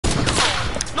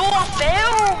I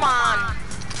fell, man.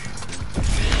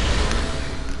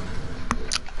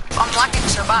 I'm lagging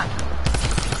so bad.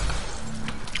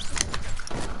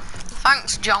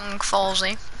 Thanks, Jong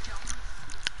Falsey.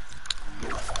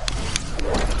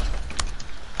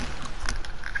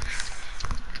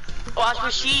 Oh, as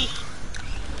we see,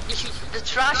 you see the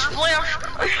trash player.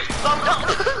 Bumped up.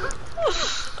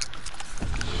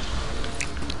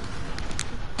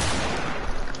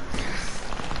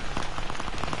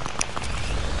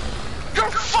 You're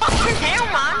fucking hell,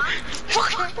 man.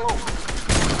 Fucking hell.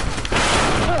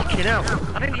 Fucking hell.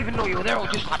 I didn't even know you were there. I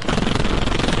was just like...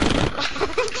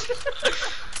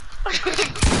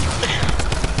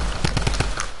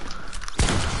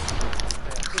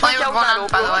 Play with one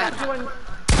hand, by the way.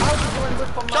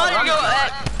 Sorry, you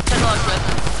didn't let me.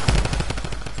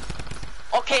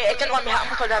 Okay, it didn't let me hit him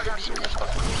because I had to be this one.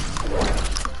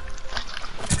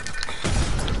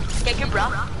 Get you, bro.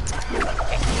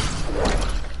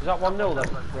 Is that 1-0 then?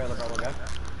 Really, bro, again?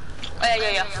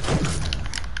 Yeah.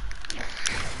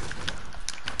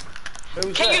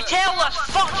 Who's Can there? you tell us,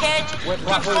 fuckhead, to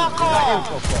fuck off?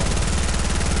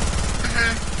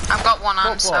 I've got one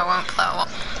hand, so I won't play a lot.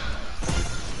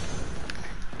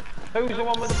 Who's the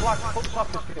one with the black foot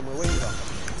soccer skin with wings on?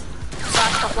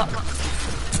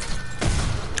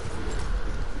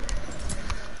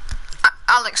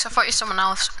 Alex, I thought you were someone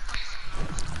else.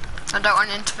 I don't want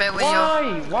to interfere with you.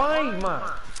 Why, man?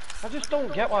 I just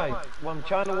don't get why. When I'm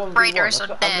trying to 1v1, Raiders are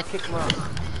dead.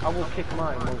 I will kick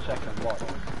mine in 1 second. What?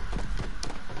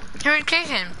 Who would kick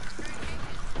him?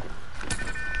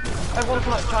 Everyone's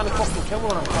like trying to fucking kill me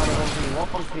when I'm trying to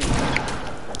 1v1 people.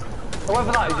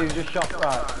 Whoever that is, you just shot.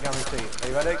 Right, guarantee. Are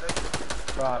you ready?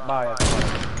 Right, bye.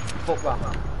 Fuck that,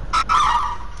 man.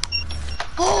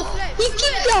 Oh, he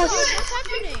kicked us! What's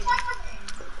happening?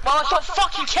 Well, stop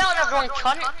fucking killing everyone,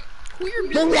 cunt.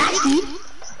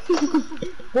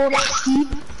 Bolasty.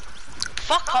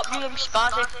 Fuck up, you little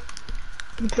spazzy.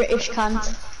 You British cunt.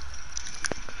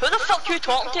 Who the fuck you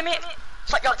talking to, mate?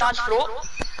 It's like your dad's throat.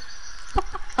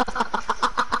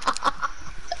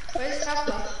 Where's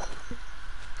Chapler?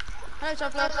 Hello,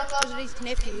 Chapler. This is his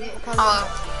nephew. Hello.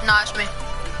 No, it's me.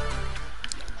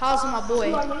 How's my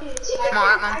boy? I'm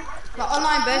alright, man. My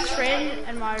online best friend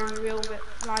and my real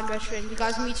online best friend. You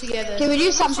guys meet together. Can we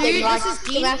do something Dude, like, this is can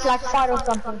we Dean. have like fight or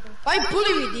something? Why you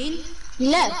bully me, Dean? He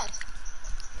left.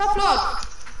 Tough luck.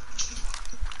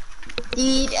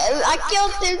 Dude, I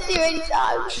killed him 2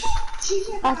 times.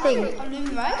 I think. I'm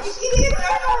doing right.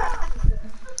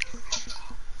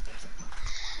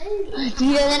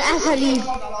 Dude, and then as I leave, I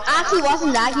actually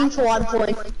wasn't lagging for 1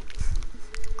 point.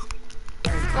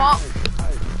 What?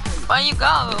 Where you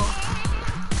go?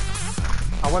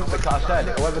 I went because I said,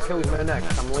 whoever kills me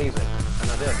next, I'm leaving.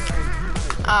 And I did.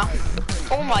 Oh.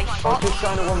 Oh my I was fuck. just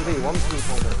trying to 1v1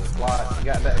 people, like, to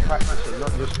get a bit of practice and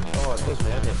not just, oh, it does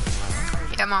me, isn't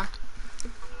it? Yeah, man.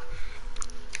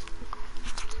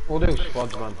 We'll do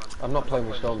squads, man. I'm not playing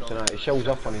with Storm tonight. He shows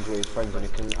off when he's with his friends and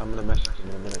he can, I'm gonna message him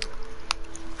in a minute.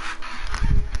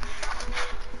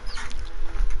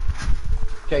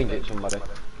 Change it, somebody.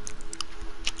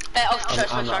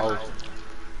 I'm not old.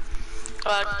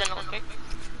 Then okay.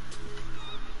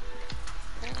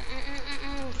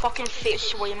 Fucking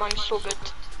face away, man, so good.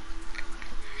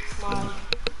 Man.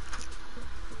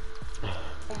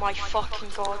 Oh my fucking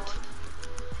god.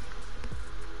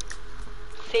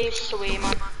 Face away,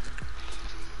 man.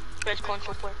 Red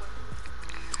console player.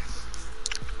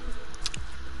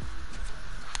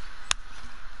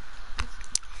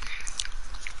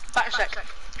 Back in a sec.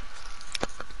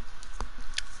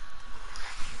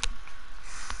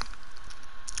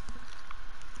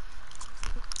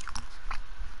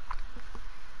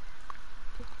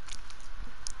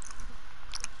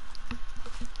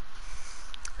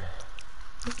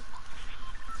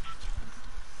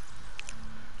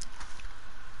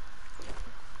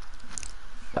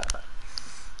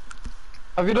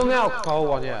 Have you done the alcohol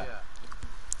one yet?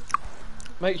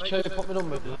 Make sure you put my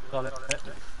numbers on it.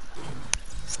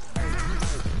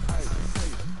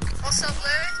 What's up, Lou?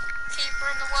 Keeper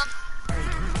on the one.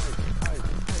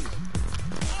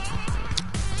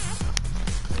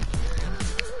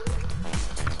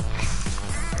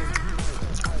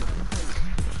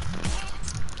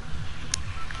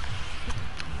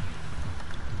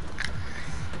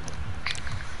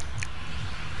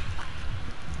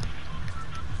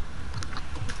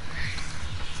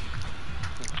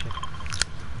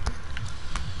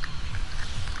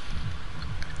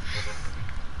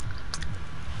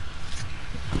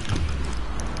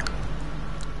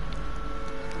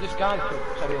 This guy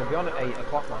said he'll be on at 8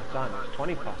 o'clock my time, it's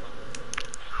 20 past.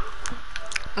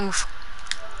 Oof.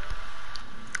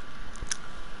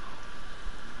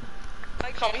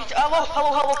 come on.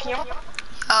 Hello, can you hear me?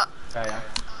 Yeah.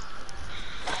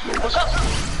 What's up?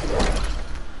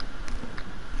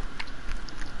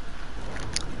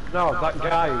 No, that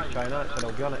guy who's trying out said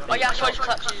he'll be on it. Oh yeah, I saw his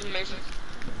clips, he's amazing.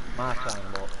 My time,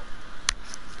 but...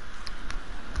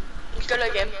 He's good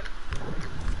at the game.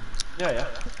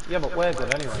 Yeah, but we're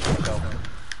good anyway, so...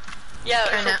 Yeah,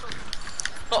 Turn it.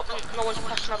 no one's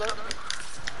passing about.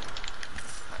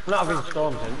 We're not having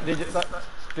storms in.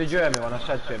 Did you hear me when I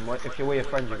said to him, if you're with your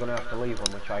friends, you're going to have to leave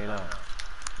when we're trying out?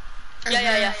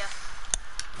 Yeah.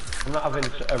 I'm not having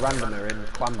a randomer in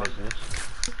clan business.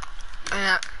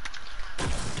 Yeah.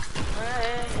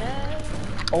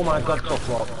 Oh my god, tough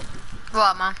luck.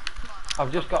 What, man?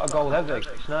 I've just got a gold heavy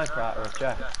sniper out of a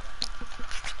chest.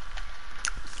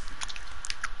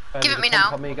 Give it me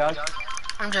pump now. On me, guys.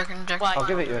 I'm joking. Why? I'll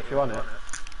give it you if you want it.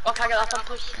 Oh, can I get that one,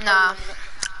 please? Nah.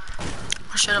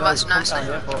 I should have asked pump nicely. down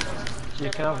here, but you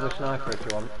can have the sniper if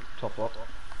you want. Tough luck.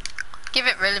 Give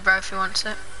it really, bro, if you want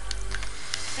it.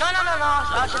 No,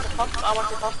 I said the pump. I want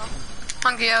the pump.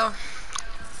 Thank you.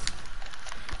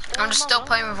 I'm just still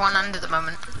playing with one hand at the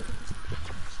moment.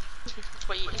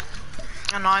 What you eating?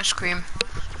 An ice cream.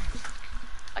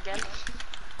 Again?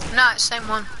 No, it's the same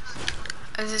one.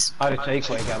 Is this? I had a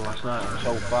takeaway again last night. I'm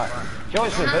so fat. Do you know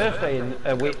it's my birthday in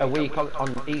a week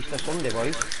on Easter Sunday,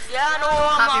 boys? Yeah, I know.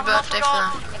 Happy birthday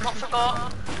I'm not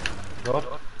forgot. Good.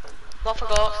 Not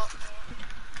forgot.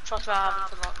 Trust me, I haven't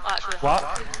forgot. Actually. What?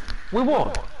 We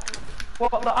won.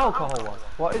 What, the alcohol one?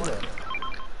 What is it?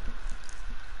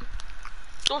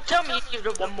 Don't tell me you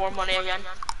did one more money again.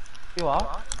 You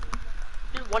are?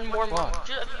 Do one more money. What?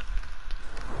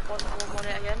 One more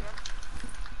money again.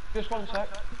 Just one sec.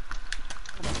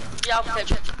 Yeah, I'll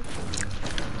pitch it.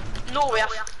 No way,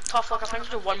 tough luck. I think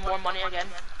to do one more money again.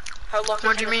 How lucky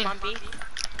What do you mean? Man be?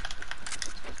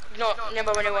 No,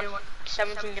 remember when I won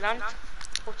 17 grand?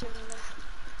 14 grand?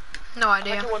 No I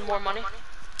idea. do one more money.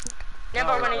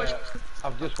 Remember when I used...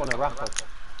 I've just won a raffle.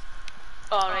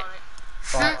 Oh,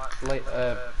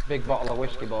 right. Big bottle of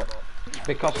whiskey, but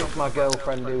because it's my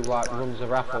girlfriend who runs the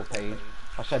raffle page,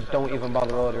 I said don't even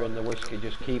bother ordering the whiskey,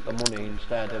 just keep the money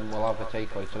instead and we'll have a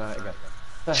takeaway tonight again.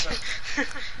 We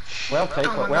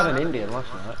had an Indian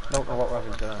last night, don't know what we're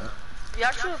having tonight. You're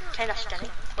actually kinda skinny.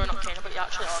 Well, not kinda, but you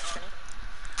actually are skinny.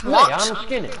 What? Mate, I'm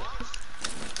skinny.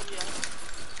 Yeah.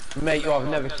 Mate, you have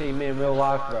never seen me in real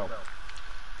life, bro.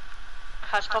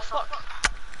 Has tough luck.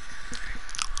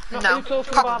 No, Are you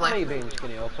talking probably. about me being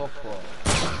skinny or tough, bro?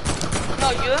 No,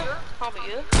 you. How about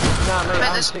you? Nah, mate, But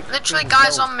I'm there's 16 literally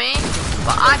guys stone. on me,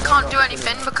 but I can't do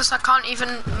anything because I can't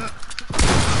even.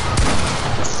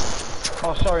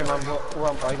 Oh, sorry, man, but we're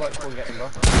on break. Let's go and get him, bro.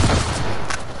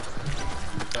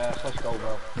 Yes, let's go,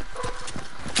 bro.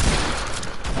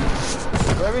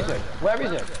 Where is he? Where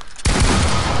is he?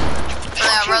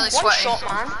 Yeah, I'm really One sweaty. shot,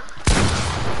 man.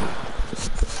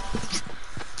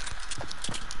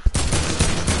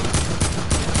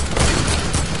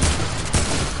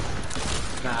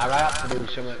 Nah, I had to do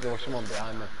something. There was someone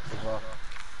behind me as well.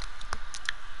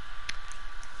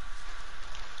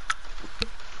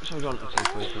 So we don't have to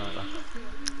take tonight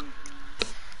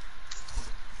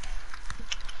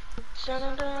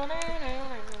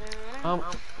then.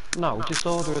 No, just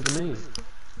order the meat.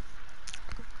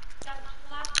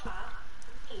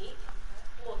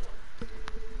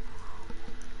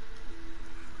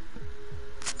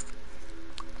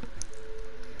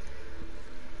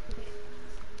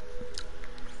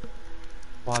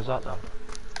 Why is that though?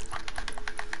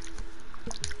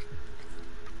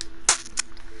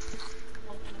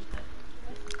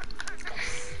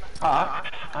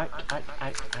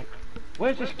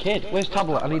 Where's this kid? Where's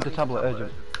tablet? I need the tablet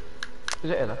urgent.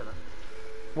 Is it in there?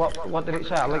 What did it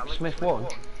say? Alex Smith won?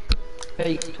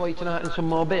 Hey, toy tonight and some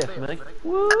more beer for me?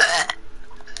 Woo!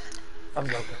 I'm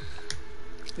joking.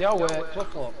 Yeah, we're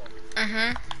tough luck.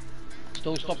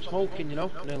 Still stopped smoking, you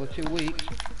know, nearly 2 weeks.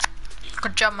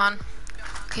 Good job, man.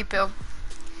 Keep it up.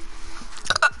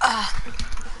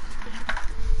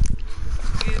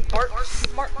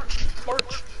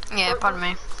 March. Yeah, pardon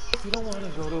me. You don't want to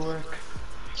go to work.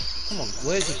 Come on,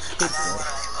 where's this kid, bro?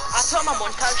 I put my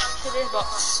montage today, but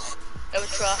it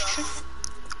was trash.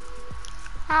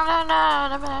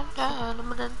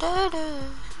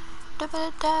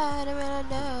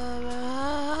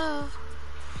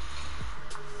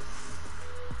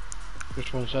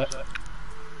 Just one sec.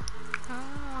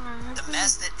 The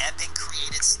mess that Epic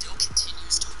created still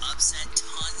continues to upset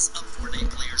tons of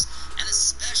Fortnite players, and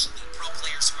especially pro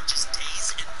players who are just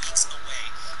days and weeks away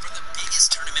from the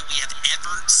biggest tournament we have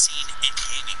ever seen in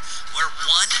gaming, where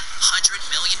 $100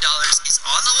 million is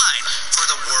on the line for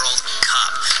the World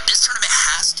Cup. This tournament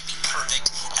has to be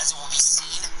perfect, as it will be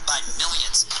seen by by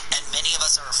millions, and many of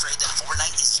us are afraid that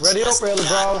Fortnite is Ready up, just really,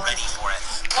 bro. not ready for it.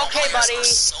 Okay, Players buddy. are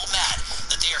so mad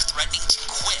that they are threatening to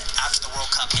quit after the World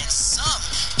Cup, and some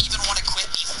even want to quit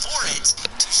before it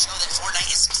to show that Fortnite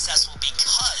is successful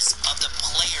because of the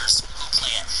players who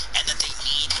play it, and that they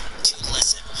need to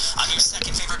listen. I'm your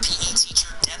second favorite PE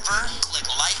teacher, Denver. Click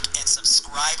like and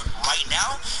subscribe right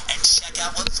now, and check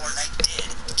out what Fortnite did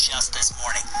just this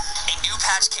morning. A new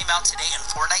patch came out today, and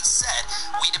Fortnite said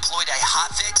we deployed a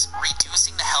hotfix,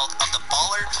 reducing the health of the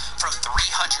baller from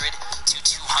 300 to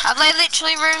 200. Have they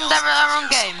literally ruined their own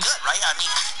games? Good, right? I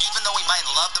mean, even though we might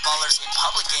love the ballers in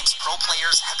public games, pro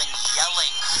players have been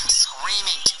yelling,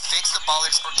 screaming to fix the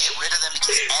ballers or get rid of them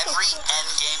because every end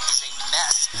game is a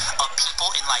mess of people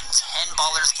in like 10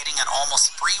 ballers getting an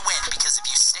almost free win because if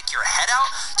you stick your head out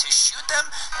to shoot them,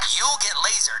 you'll get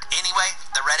lasered. Anyway,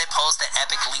 the Reddit post that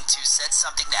Epic linked to said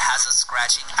something that has us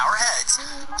scratching our heads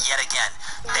yet again.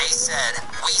 They said,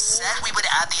 we said we would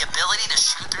add the ability to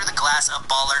shoot through the glass of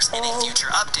ballers in a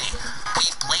future update.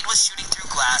 We've played with shooting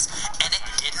through glass and it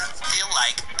didn't feel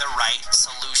like the right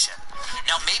solution.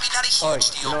 Now maybe not a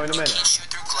huge deal, you know, in a you minute. can't shoot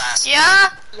through glass.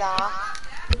 Yeah. Yeah.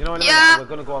 You know, in a Yeah. minute,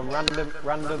 we're gonna go on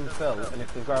random fill, and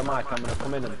if they've got a mic, I'm gonna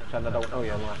come in and pretend I don't know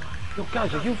you. I'm like, yo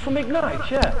guys, are you from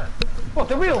Ignite? Yeah. What,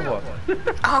 the real one?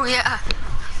 Oh yeah.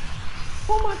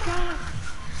 Oh my god.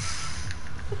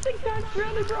 I think that's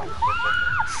really bro.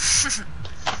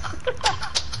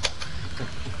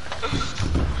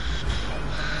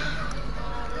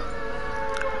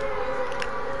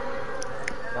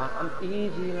 I'm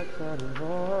easy like Saturday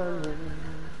morning.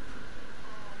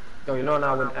 Yo, you know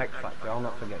now when X Factor, I'll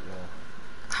not forget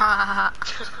you. Ha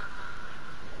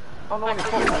Oh no, it's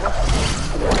fucking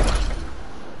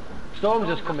Storm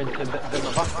just come into the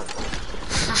bathroom.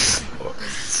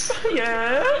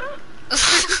 Yeah.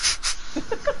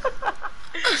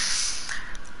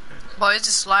 Boys,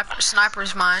 the sniper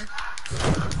is mine.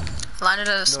 Landed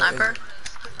a sniper.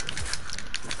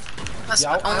 That's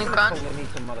Yeah, my only I gun. need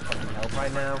some motherfucking help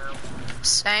right now.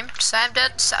 Same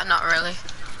dead. Not really.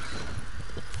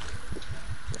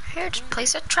 Here, just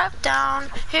place a trap down.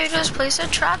 Here, just place a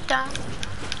trap down.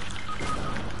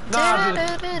 Nah,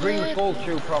 just bring full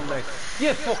troop from me.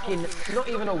 You fucking, not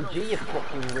even OG, you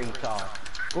fucking retard.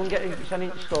 Go and get it, send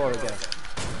it to store again.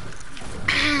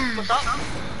 What's up?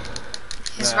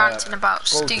 He's ranting about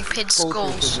stupid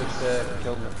Skull skulls. just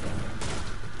killed me.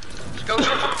 Go.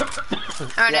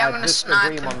 Alright, Yeah, I'm gonna just snipe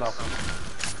agree him. on that.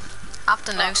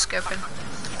 After no scoping.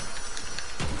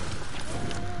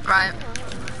 Right.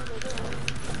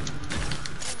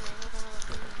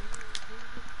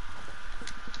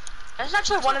 This is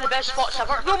actually one of the best spots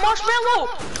ever. Yo, Marshmallow!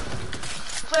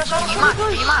 Play a song for me,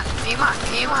 please.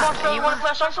 Marshmallow, wanna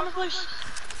play a song for me, please?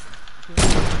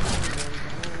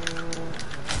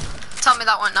 Tell me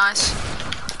that went nice.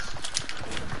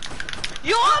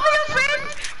 Yo, I'm making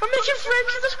friends! We're making friends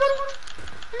in this world!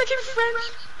 We're making friends!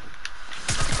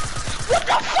 What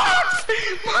the fuck?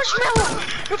 Marshmallow!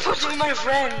 You're supposed to be my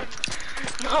friend!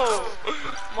 No!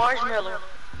 Marshmallow.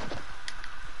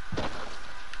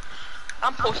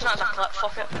 I'm posting that as a clip,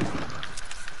 fuck it.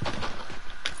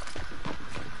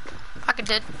 Like I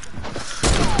did.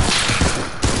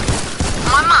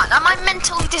 Am I mad? Am I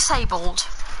mentally disabled?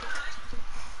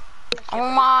 Oh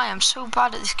my, I'm so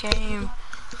bad at this game.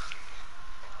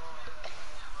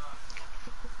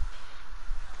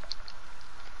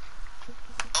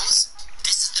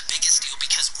 This is the biggest deal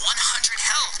because 100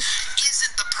 health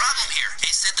isn't the problem here.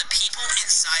 It said the people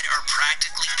inside are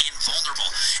practically invulnerable.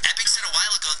 Epic said a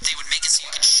while ago that they would make it so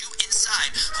you can shoot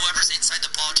inside whoever's inside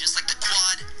the ball, just like the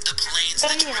quad, the planes,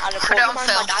 the Put it on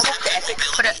Phil.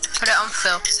 Put it on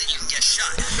Phil. is that you can get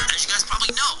shot. And as you guys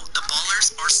probably know, the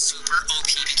ballers are super OP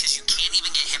because you can't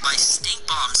even get hit by stink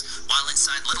bombs while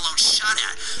inside, let alone shot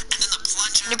at. And then the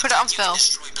plunger, You put it on you Phil. can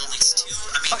destroy buildings too.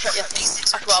 I mean, shit, yeah. these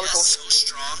things are That's where I was just so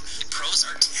strong. Pros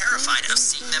are terrified of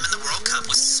seeing them in the World Cup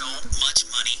with so much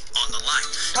money on the line.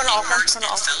 Turn it off, man, Nerds turn it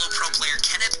and off. fellow pro player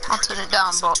Kenneth were I'll turn it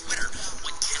down, on but Twitter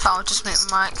when if I would just mute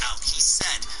my mic. out. He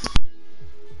said,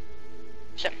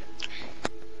 Shit.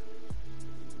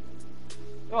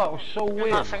 Oh, it was so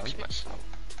weird, man. Thanks much.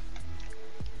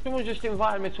 Someone just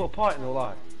invited me to a party and they were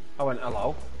like, I went,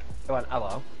 hello. They went,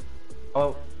 hello. I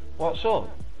went, what's up?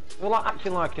 They were like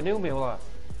acting like I knew me. They were like,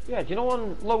 yeah, do you know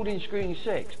on loading screen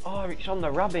 6? Oh, it's on the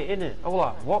rabbit, innit? I was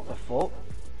like, what the fuck?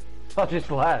 I just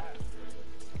left.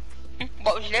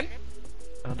 What was your name?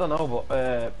 I don't know,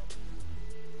 but,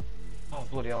 oh,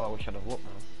 bloody hell, I wish I'd have looked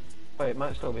now. Wait, it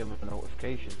might still be on my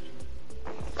notifications.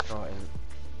 No, it isn't.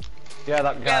 Yeah,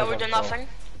 that guy's Yeah, we're on, doing so- that thing.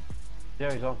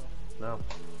 Yeah, he's on. No.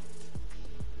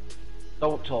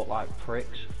 Don't talk like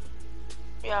pricks.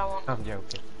 Yeah, I won't. I'm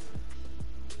joking.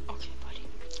 Okay, buddy.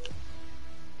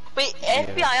 Wait,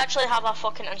 FBI actually have a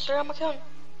fucking Instagram account?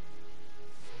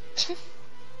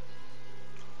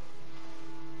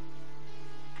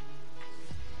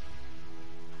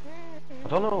 I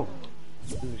don't know.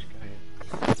 Who's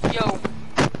guy? Yo.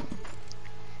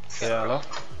 Yeah, hello?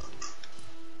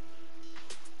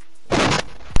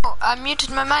 Oh, I muted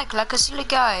my mic like a silly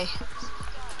guy.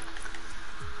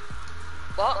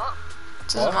 What?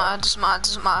 Doesn't matter, doesn't matter,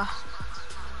 doesn't matter.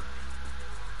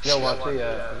 Yo, what's he,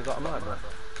 have you got a mic, bro?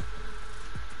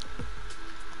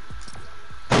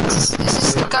 Is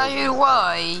this the guy who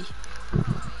why?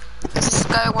 Is this the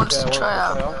guy who wants to try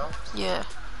out? Yeah.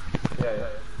 Yeah.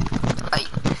 Hey.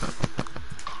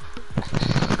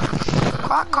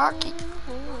 Quack, quacky.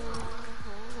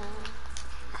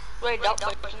 Wait, that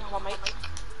doesn't have a mic.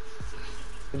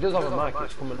 He does have a mic,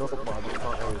 it's coming up, but I just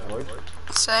can't hear his voice.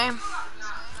 Same.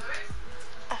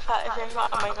 If you've got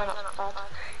a mic, then that's bad.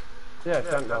 Yeah, if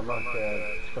you haven't got a mic,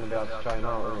 it's going to be hard to try him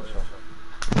out, isn't it, so?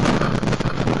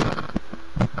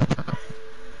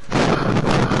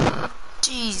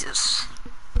 Jesus.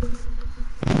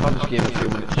 I'll just give it a few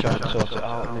minutes to try and sort it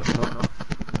out, and if not...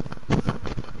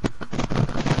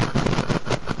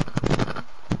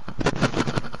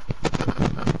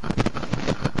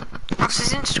 What's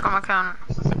his Instagram account?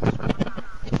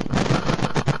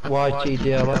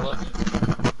 YTDLS.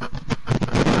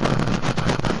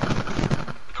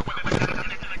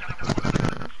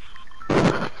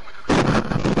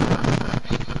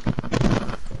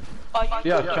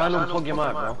 Yeah, try and unplug your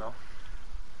mic, bro.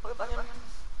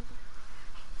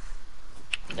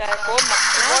 Yeah, go on,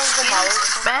 the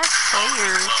mouse. Best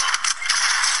players.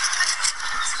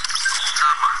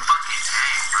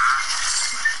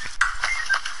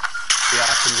 Yeah,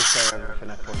 I can just say everything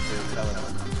I can do and tell him.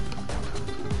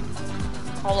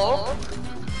 Hello?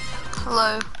 Hello.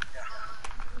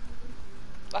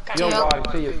 Yo,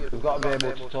 YT, you've got to be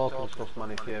able to talk and stuff, man,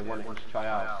 if you want him to try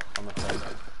out, I'm afraid.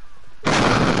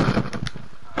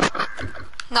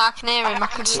 No, I can hear him, I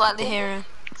can slightly hear him.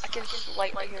 I can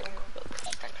slightly hear him, but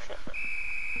that's kind of shit.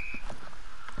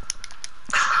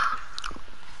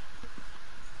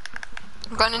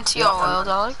 I'm going into your world,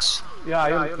 Alex. Yeah,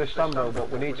 I understand, bro, but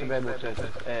we need to be able to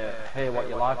hear what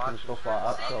you like and stuff like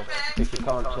that, so if you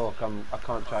can't talk, I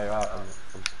can't try you out, I'm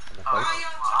afraid.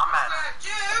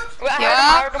 Wait, I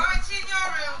Yeah? heard him.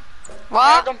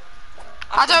 What?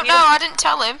 I don't know, I didn't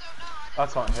tell him. I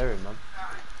can't hear him, man.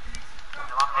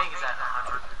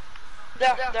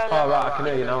 There. Oh, right, I can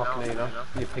hear you now,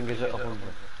 Your ping is at 100.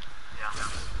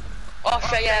 Oh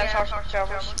shit, yeah, it's our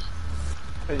servers.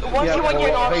 Yeah, Once you want your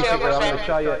well, own basically, servers, I'm then... going to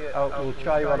try you, we'll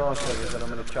try you on our servers, and I'm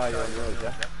going to try you on yours,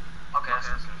 yeah?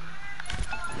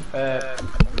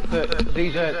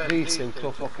 These two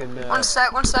tough fucking, One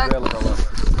sec. really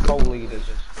goal leaders.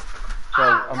 So,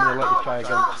 I'm going to let you try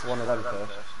against one of them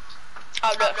first.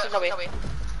 Oh no, there's no way.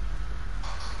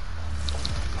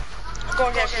 Go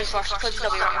against these first, because there's no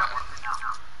way right now.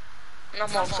 No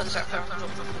more, so there's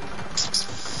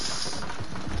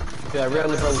Yeah,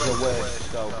 really bros are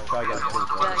worst, so try against them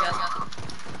first.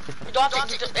 Yeah. You don't have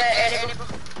to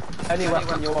Any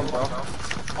weapon you want, bro.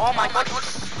 Oh my god.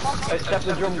 Except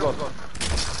the drum gun.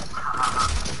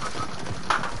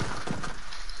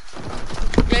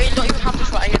 Yeah, you don't even have to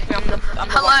try against me, I'm the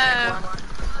Hello.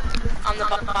 I'm the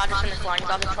baddest in this line, so I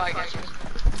have to try against me.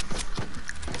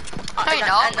 No, you're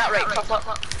not. Ain't that right, chocolate?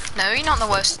 No, you're not the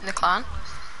worst in the clan.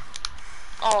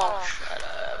 Oh, shut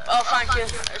up. Oh, thank you.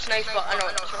 It's nice, but I know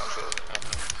it's not true.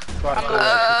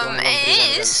 Right,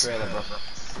 It is.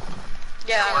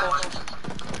 Yeah, I know.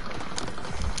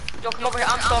 Yo, come over here.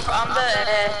 I'm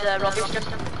the Robbie just.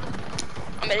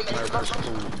 I'm ready to go.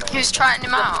 Who's trying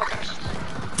him out?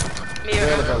 Me or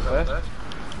him.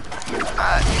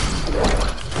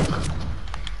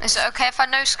 Is it okay if I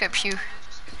no scope you?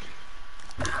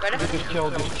 Ready? Just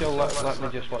chill, let me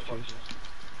just watch you.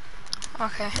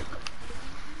 Okay.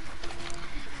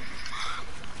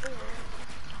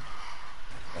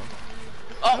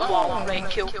 Oh, wow, right,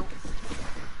 kill.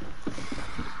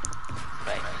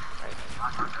 Right.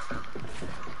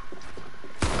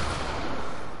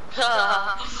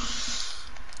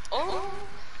 Oh.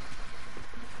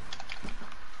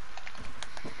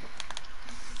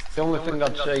 The only thing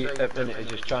I'd say at the minute is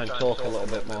just try and talk a little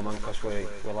bit more, man, because we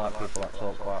like people that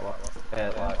talk quite a lot.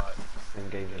 Like,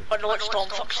 engaging. I know it's Storm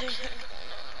Foxy.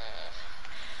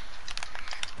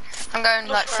 I'm going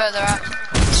like further out.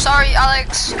 Sorry,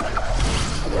 Alex.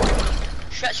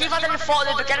 Shit, see if I didn't thought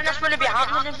at the beginning, that's going to be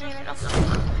happening to me right now.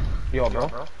 Yo, bro.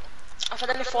 If I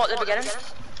didn't thought at the beginning,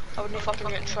 I wouldn't fucking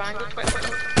get triangle quickly.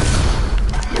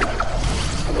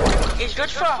 He's good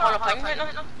for 100 ping right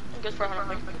now. He's good for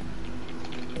 100 ping.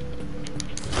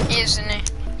 He is, isn't he?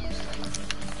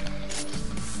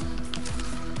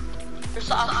 Just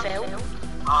that I fail.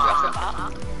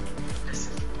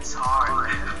 It's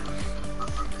hard.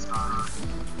 It's hard.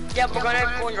 Yeah, we're gonna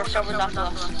go on your servers after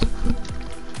this.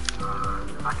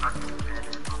 I can't do it.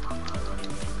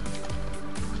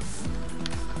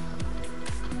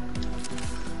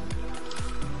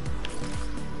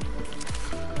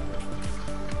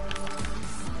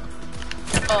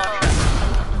 Oh, shit.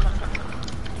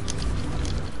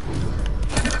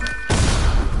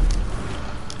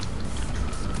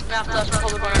 After this, we're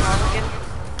probably going to normal again.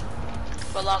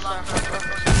 But last time,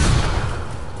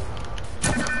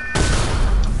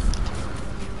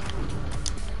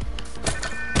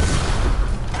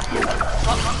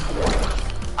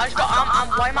 I just got,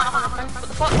 why am I on a thing? What the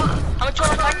fuck? I'm a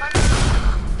trying to thing.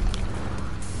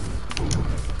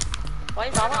 Why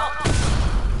is that up?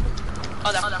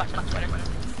 Oh, that's back.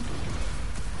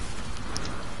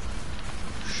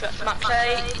 Shit, max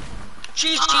 8.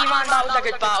 GG man, that was a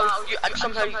good battle. I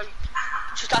somehow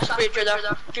just I sprayed you there.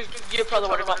 You probably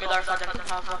would have got me there if I didn't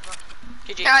have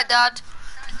GG. Alright, Dad.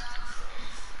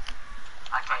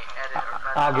 I can't edit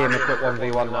or I'll give him a quick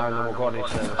 1v1 now and then we'll go on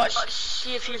his server. But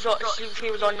see if he was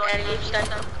on any games then,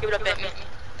 he would have bit me.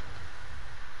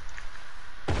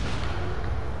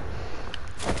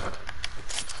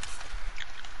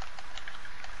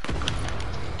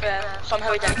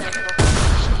 Somehow he didn't hit me though.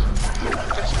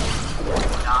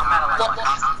 I'm at a like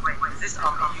wait, is this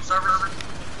EU server?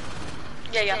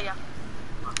 Yeah. Yeah,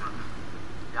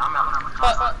 I'm at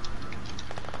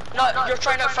a No, you're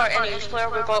trying out for an NA's player,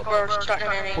 we're starting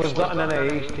an NA's. We've got an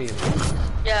NA's team.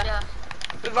 Yeah.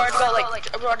 We've already got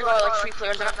like 3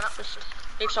 players in it. Just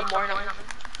need some more now.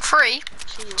 3?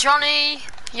 Johnny,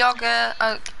 Yoga,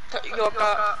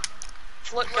 Yoga,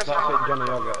 Flick, That's it, Johnny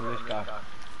Yogurt and this guy.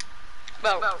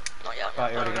 well, not yet.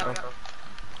 Right, you already got them?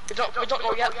 We don't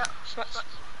know yet.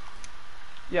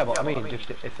 Yeah, but I mean, just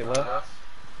if they were. Oh,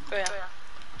 yeah.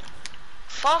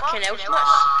 Fucking hell,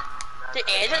 Smits. The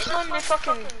edits, man, they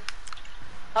fucking...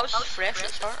 That was fresh at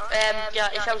the start. Yeah,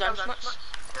 he fell down, Smits.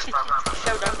 He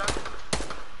fell down.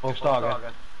 We'll start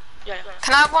again. Yeah.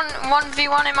 Can I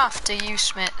 1v1 him after you,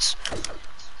 Smits?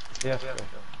 Yeah.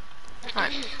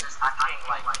 Right. I can't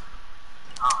like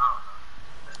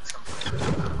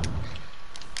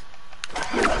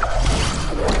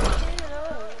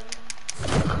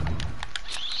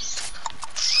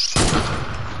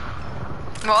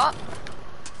What?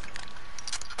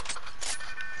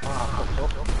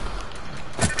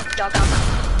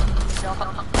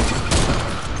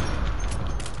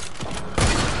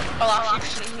 Well,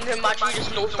 actually, imagine you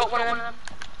just no-scope one of them.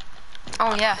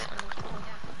 Oh, yeah.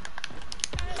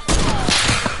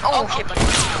 Oh, Okay, buddy.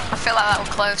 I feel like that was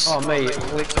close. Oh mate,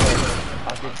 literally,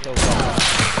 I did kill someone.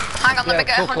 Hang on, let me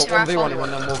get a hunting rifle. 1v1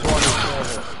 and then we'll go on his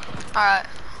server. Alright.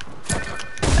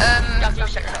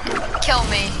 Kill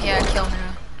me. Yeah, kill me.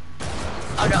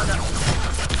 Oh, no.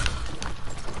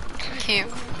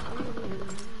 Cute.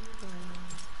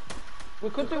 We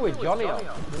could do with Johnny on,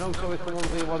 you know, so we can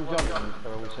 1v1 Johnny on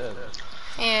their own servers.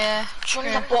 Yeah, true.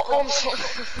 Johnny's a bottom.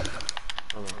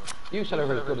 You said I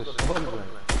was as good as Sponge, mate.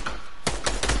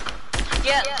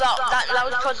 Yeah, that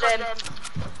was because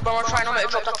when we're trying to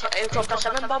drop that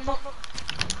 7 bomb.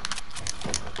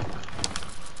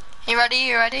 You ready?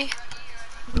 You ready?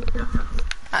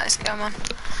 Right, let's go, man.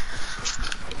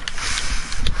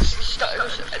 If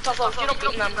you don't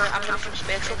beat them, I'm gonna from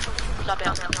Spectrum.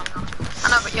 I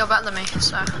know, but you're better than me,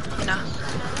 so you know.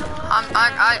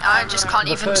 I just can't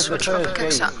even switch from a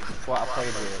good set. What I played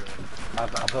with, I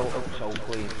built up so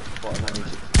clean, but I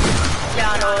managed. Yeah,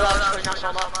 I know, that was really nice,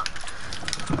 all that.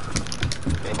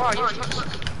 Where are you?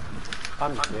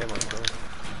 I'm just here, man.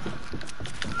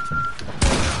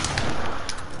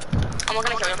 I'm not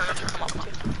gonna kill you, I'm gonna come up with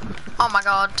you. Oh my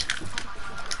god.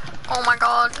 Oh my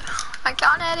god. I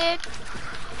can't edit.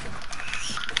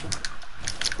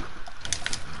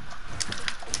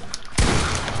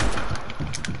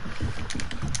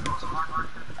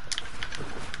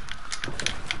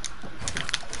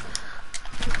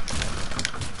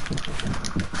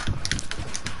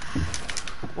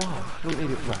 I don't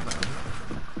need it right.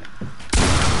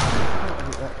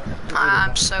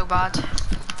 I'm so bad. Oh,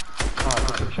 I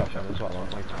took a shotgun as well,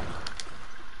 aren't we?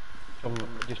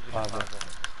 Just farther.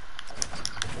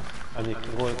 And you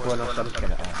can go and have some to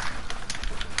get it out.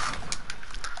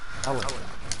 Hello.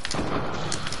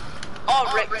 Oh,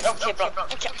 right, okay, bro.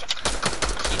 Okay.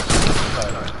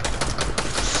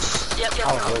 Yep.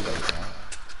 I'll go get it out.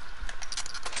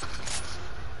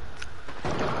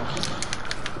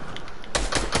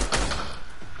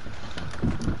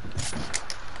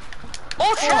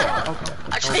 Oh shit! Okay.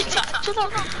 Actually,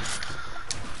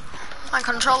 My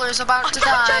controller is about to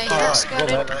die. Let's get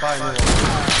it.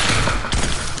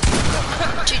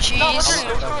 GG's.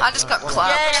 I just got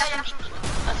clapped. Yeah,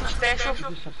 that's a special.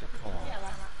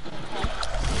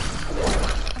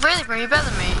 Really, bro, you better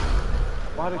than me.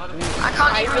 I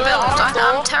can't even really build.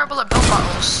 are, I'm terrible at build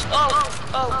battles. Oh.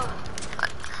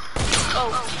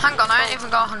 Hang on, I ain't even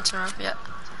got a hunter up yet.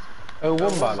 Oh,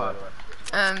 one by that.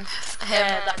 Him.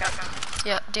 Yeah, that guy.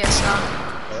 Yeah, DSR.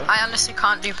 I honestly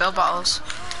can't do build battles.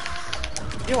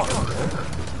 You what?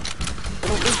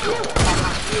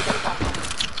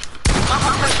 My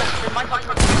hunter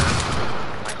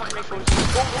rifle.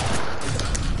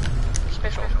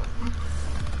 Special.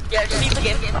 Yeah, just leave the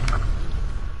game.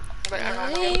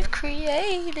 Leave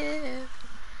creative.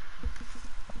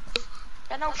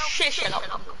 Yeah, no shit, shut up.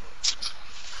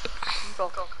 Go. I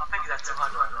think that's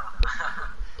 200 right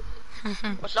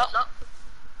now. What's up?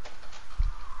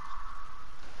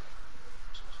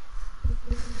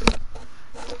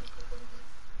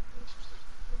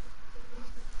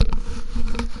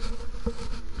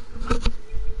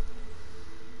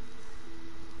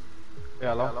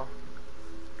 Yeah, hello?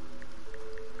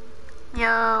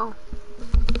 Yo.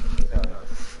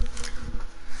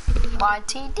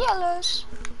 YT dealers.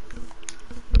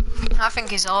 I think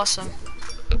he's awesome.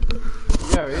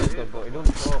 Yeah, he is good, but he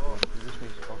doesn't talk much. He just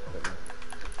needs to talk a bit more.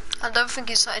 I don't think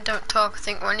it's that he don't talk. I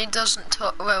think when he doesn't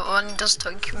talk, well, when he does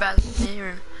talk, you can barely hear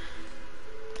him.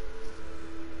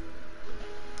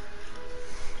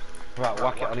 Right,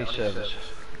 whack it on his servers.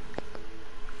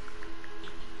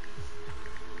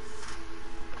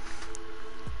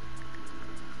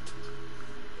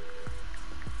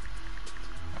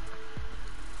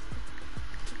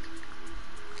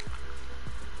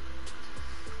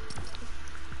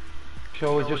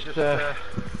 Shall we just Alright.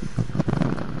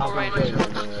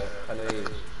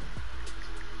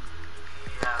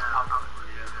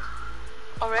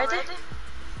 Already?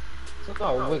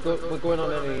 No, we're going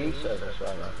on any service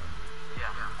right now.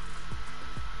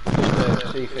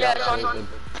 Just see if Yeah, it's on.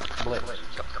 blitz.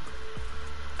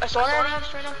 It's on any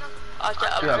right now?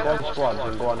 Yeah, go on squads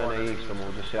and go on any east and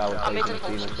we'll just see how we're taking the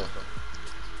team and stuff.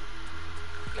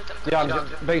 Yeah, I'm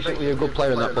just basically a good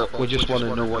player in that, but we just want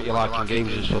to know what you like in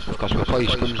games and stuff, because we play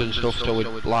scrims and stuff, so we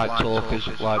like talkers,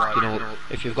 like, you know,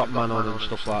 if you've got man on and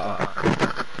stuff like that.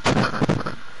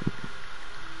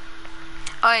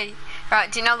 Oi, right,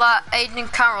 do you know that Aiden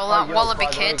and Carol, that Wallaby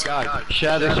kid? Guys,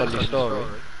 share this on your story.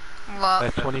 What?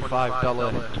 A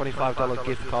 $25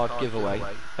 gift card giveaway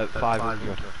at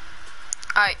 500.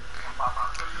 Alright.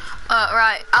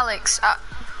 Right, Alex,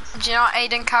 do you know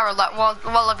Aiden Carroll, that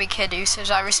Wallaby kid who says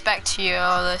I respect you,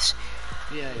 all this?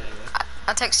 Yeah.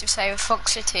 I texted him saying fuck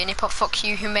City and he put fuck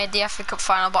you who made the FA Cup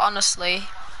final, but honestly,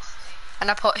 and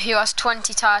I put who has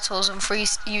 20 titles and 3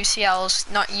 UCLs,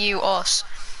 not you, us.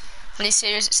 And he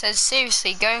says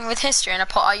seriously going with history, and I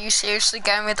put are you seriously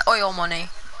going with oil money?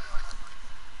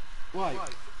 Why?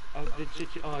 Oh, did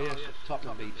City? Oh yes,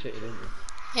 Tottenham beat City, didn't they?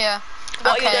 Yeah.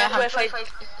 What Okay. are you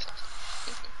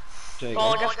doing to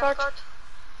Oh, gift card?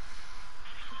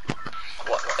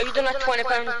 What? Are you doing a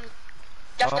 £20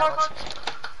 gift card?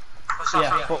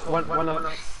 Yeah, but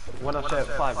when I say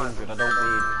 500, I don't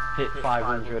mean hit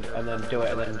 500 and then do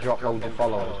it and then drop loads of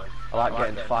followers. I like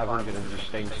getting to 500 and just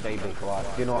staying stable for life.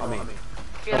 Do you know what I mean?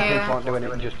 Some people aren't doing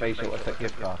it and just basically take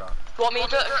gift card. You want me to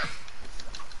do it?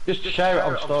 Just share it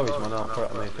on stories, man. I'll put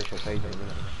it on the official page in a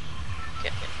minute.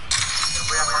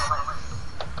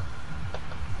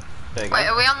 There you go. Wait,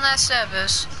 are we on their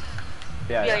servers?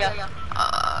 Yeah.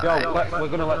 Yo, we're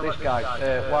gonna let this guy,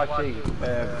 YT,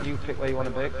 you pick where you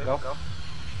want to be. Go.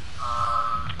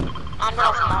 I'm going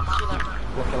off the map, see you later.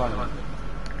 Look your line.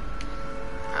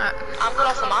 I'm going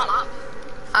off the map.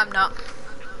 I'm not.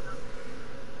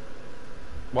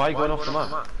 Why are you going off the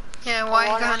map? Yeah, why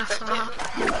are you going off the map?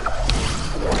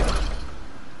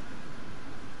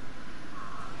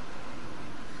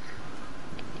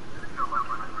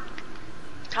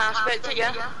 Can't spit it,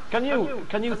 yeah? Can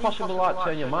you possibly like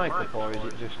turn your mic up, or is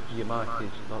it just your mic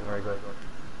is not very good?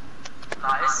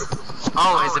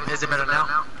 Oh, is it better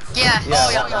now? Yeah. Oh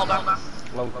yeah, hold on.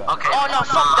 Low cut. Okay. Oh no,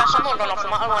 fuck that, I'm not going off the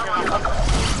map, I don't want to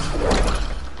know.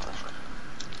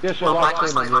 Yeah, so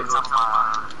last time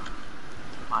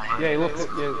my yeah, you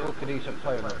look a decent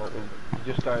player in that, but we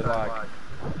just go like,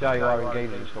 see how you are in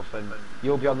games and stuff, and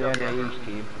you'll be on the NAE's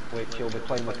team, which you'll be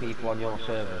playing with people on your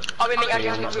server. Are we making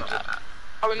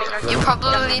You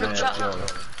probably you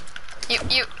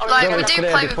like we do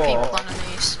play with people on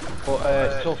these.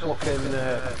 But tough looking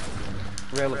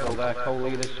reliable there,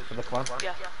 co-leaders for the clan.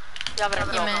 Yeah, but I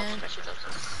man.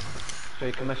 So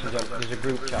you can message them. There's a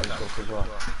group chat and stuff as well.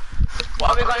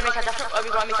 What, are we going to make a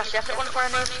separate one for our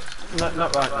names? Not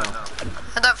right now.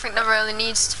 I don't think there really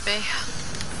needs to be.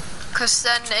 Because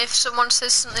then if someone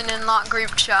says something in that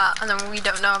group chat and then we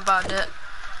don't know about it.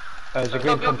 There's a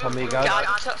green pump on me, guys.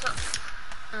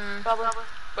 Probably,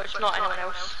 but it's not anyone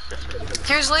else.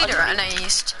 Who's leader at NA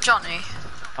East? Johnny?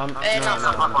 I'm I've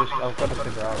got to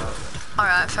figure out.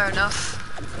 Alright, fair enough.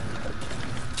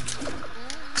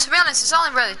 To be honest, there's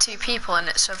only really 2 people in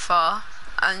it so far.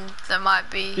 And there might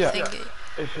be thingy.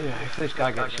 If this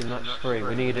guy gets in, that's 3.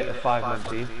 We need it a 5-man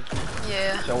team.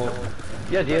 Yeah. So,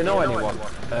 yeah, do you know anyone?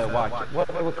 YT. What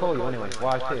do we call you anyway? YT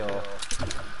or?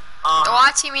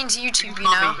 YT means YouTube, you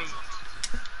know.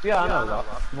 Yeah, I know that.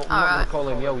 What do we call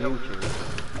him? Yo, YouTube.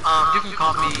 You can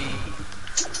call me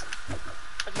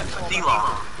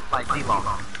D-Law. Like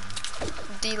D-Law.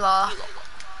 D-Law.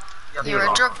 Yeah, You're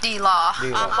a drug dealer.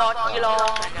 I'm for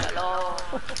D-Law.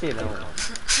 You know.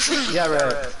 Yeah,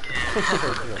 right.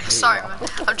 Sorry, man.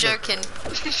 I'm joking.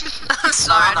 I'm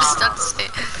sorry, I just had to say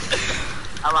it.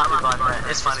 I love it,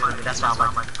 but it's funny to me. That's why I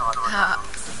like my car.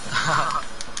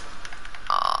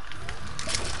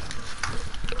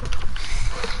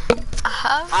 I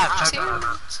have to.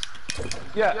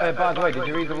 Yeah, by the way, did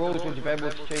you read the rules? Would you be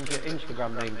able to change your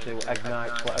Instagram name to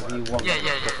Ignite, whatever you want? Yeah.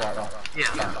 Stuff like that.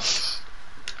 Yeah.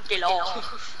 D-Law.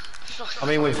 I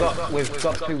mean, we've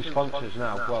got 2 sponsors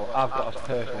now. Well, I've got a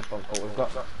personal sponsor, but we've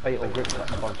got Fatal Grip Set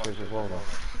sponsors as well now.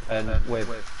 And we've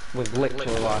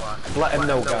literally like, let them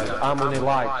know, guys, how many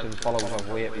likes and follows have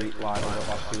we hit like over the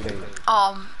last 2 days?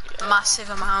 Massive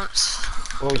amounts.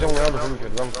 Well, it's only on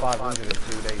 100, we're on 500 in 2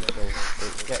 days, so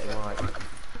it's getting like...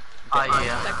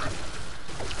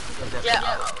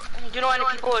 Yeah, do you know any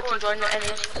people who can join the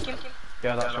NAS team?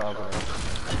 Yeah, that's what I'm gonna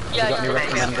ask. Yeah, You got any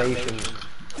recommendations?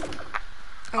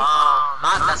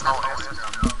 That's not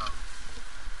Instagram.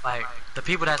 Like, the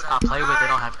people that I play with, they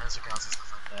don't have Instagrams and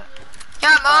stuff like that.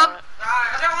 Yeah, Mum.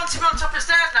 I don't want to be on top of the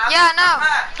stairs now. Yeah, no.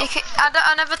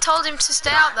 I never told him to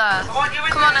stay out there. I want you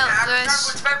in Come on, there. Lewis. I'm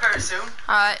going to bed very soon.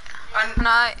 Alright. And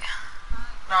Night.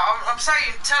 no, I'm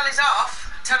saying tell is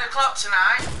off. 10 o'clock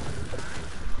tonight.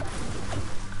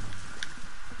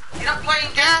 You're not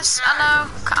playing games Yes, tonight. I know.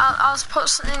 I'll put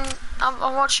something.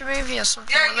 I'll watch a movie or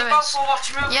something. Yeah, with you Lewis. both will watch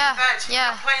a movie Yeah, in bed. yeah.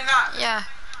 You're not playing that Yeah.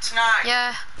 tonight.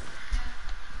 Yeah.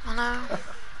 I know.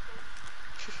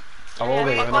 I'm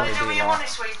older, I know Can they you do move your money, that.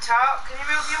 sweetheart? Can you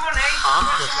move your money?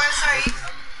 Somewhere safe.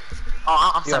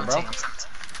 I'm Yeah, bro. 17.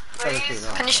 Please.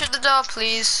 Can you shut the door,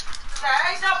 please? Yeah,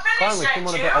 he's not Finally, finished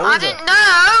someone a yet, bit you. older. I didn't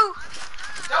know.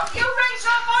 Don't you raise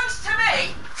your voice to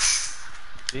me.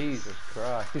 Jesus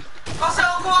Christ. Because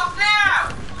it'll go off now.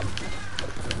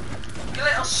 You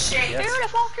little shit. Yes. Who the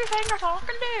fuck do you think you're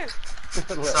talking to?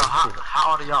 So,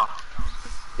 how old are y'all?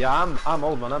 Yeah, I'm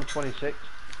old, man. I'm 26.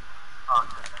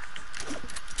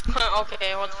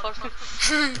 Okay, what the fuck?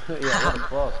 Yeah, what the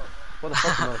fuck? What the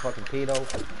fuck, you motherfucking pedo?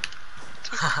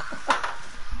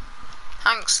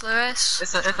 Thanks, Lewis.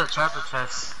 It's a traffic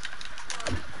fest.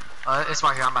 It's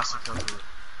right here. I'm actually going to.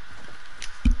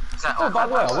 Oh, by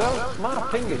the way, well, my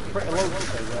ping is pretty low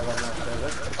today, yeah, on that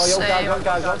server. Oh, yo,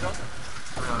 guys on.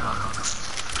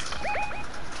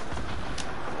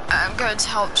 Good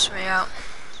helps me out.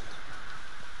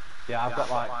 Yeah, I've got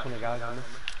like 20 guys on me.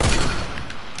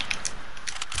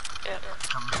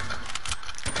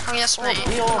 Oh yes, mate.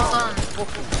 Hold Hold on.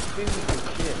 Fucking stupid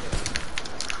shit.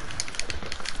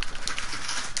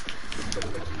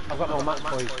 I've got no match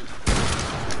boys.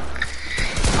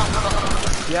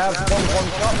 Yeah,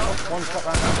 one shot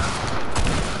right now.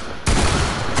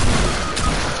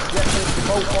 Yeah,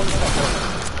 both one shot.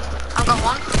 I've got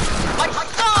one. My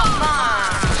stop,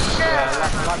 man! Shit! Yeah,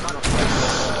 that's not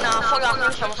Nah, fuck that,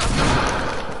 I'm shot.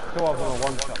 2 of them are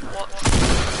one shot. What?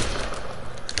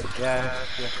 Yeah,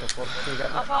 yes, that's what. Can you get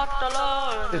I that? fought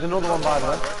alone. There's another one by the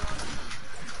way.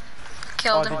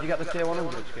 Killed Did him. you get the tier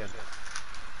 100 skin?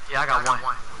 Yeah, I got one.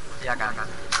 Yeah, I got it.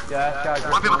 Yeah, guys.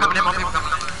 More people coming in.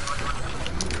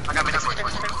 I got many for you. I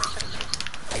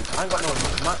ain't got no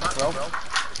match, bro.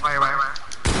 Right.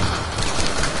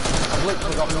 I've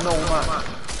literally got no match.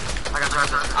 I got you.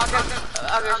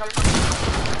 I'll get some.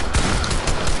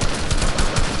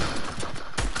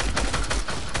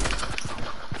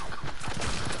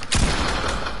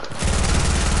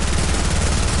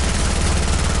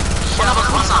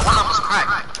 One of us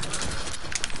cracked.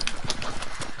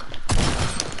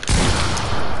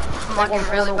 I'm lagging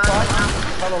really bad right now.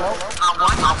 Hello.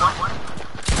 One.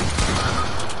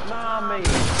 Nah, mate.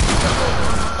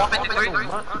 153.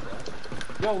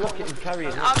 Yo, look at him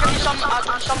carrying. I'll give you some,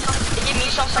 give me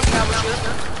something I will shoot.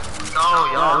 No,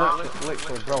 y'all.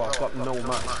 Literally, bro, I've got no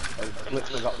match. I've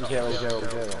literally got 0, 0,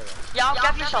 0. Yeah, I'll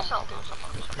give you some.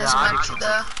 There's a match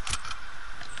there.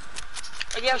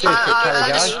 Yeah, I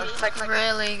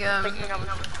really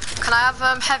can I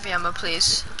have heavy ammo,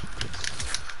 please?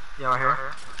 Yeah, right here.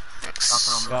 Thanks.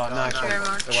 Oh, nice Thank you very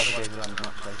one. much. It was a game round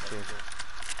match, so cheers.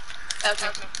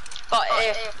 Okay. But,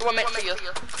 one minute for you.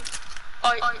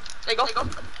 Oh, there you go.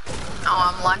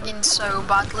 Oh, I'm lagging so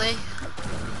badly,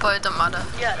 but it doesn't matter.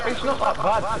 Yeah. It's not that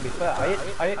bad, to be fair.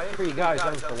 I hit 3 guys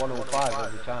down for 105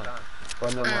 every time.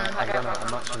 When then I ran out of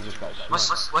match and just got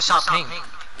smashed. What's your ping?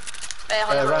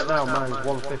 Right now mine's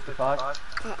 155.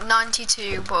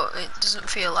 92, but it doesn't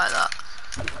feel like that.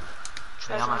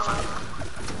 Yeah, I'm fine.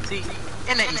 See,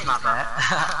 is not bad.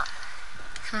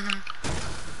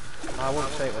 I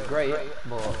wouldn't say it was great,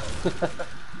 but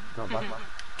not bad.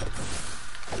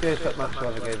 Cheers for match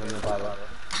whoever gave him the by that.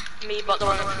 Me, but the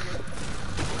one.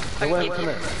 They went to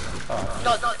me. Oh.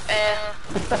 No,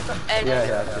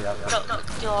 Yeah, I see that.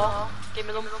 No, give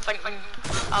me them. Thank you.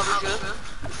 I was good.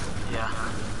 Yeah.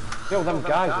 Yo, them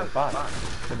guys were bad,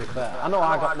 to be fair. I know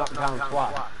I got knocked down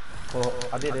twice, but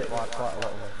I did it like quite a lot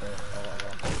of it.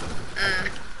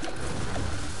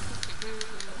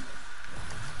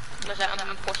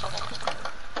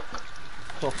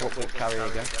 Tough luck with carry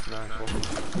again. Nice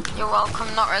one. You're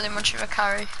welcome. Not really much of a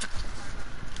carry.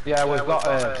 Yeah, we've got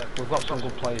some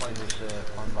good players in this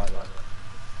plan by the way.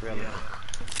 Really. Yeah.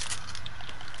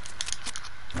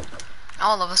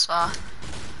 All of us are.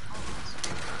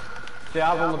 See,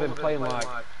 I've only been playing like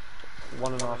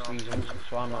 1.5 seasons,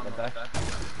 so I'm not the best.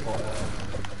 But,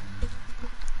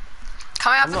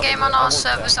 can we have a game on our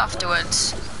servers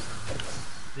afterwards?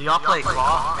 Do y'all play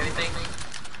Claw? Anything?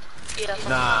 Yeah.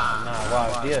 nah,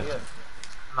 why? Yeah.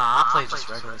 Nah, I play just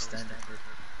regular standard.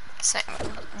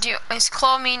 Is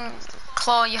claw mean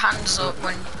claw your hands up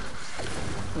when?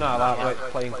 No, like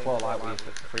playing claw like with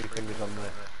 3 fingers on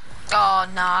there. Oh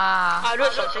nah. I do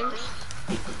it sometimes.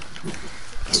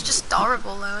 It's just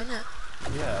horrible though, isn't it?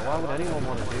 Yeah, why would anyone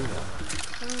want to do that?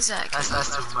 Exactly.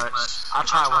 That's too much. I'll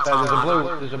try one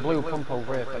time. There's a blue pump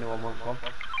over here if anyone wants one.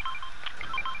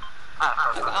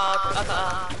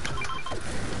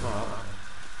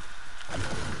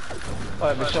 Oh,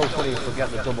 it'd be so funny if we get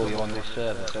the W on this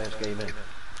server first game in.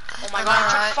 Oh my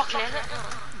god, I'm fucking in it.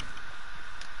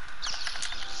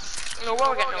 No,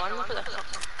 we're getting one. Look at this.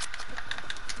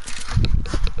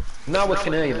 Now we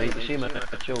can hear you, mate. You seem a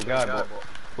chill guy, but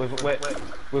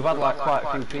we've had like quite a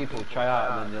few people try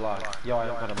out and then you're like, yo, I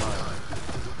ain't got a mic.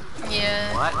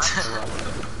 Yeah. What?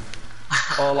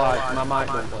 Or like, my mic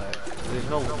don't work. There's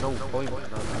no point, man.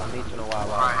 I need to know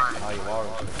how you are.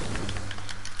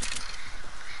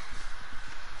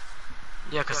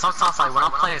 Yeah, cause sometimes like when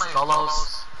I'm playing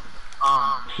solos,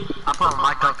 I put my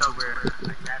mic up to where.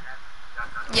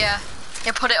 Yeah.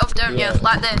 You put it up, don't you?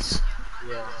 Like this.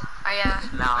 Yeah. Oh yeah.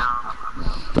 Now,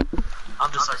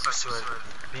 I'm just like used to it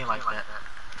being like that.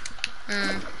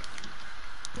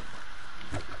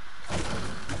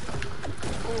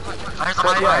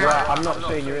 Yeah, I'm not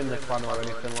saying you're in the clan or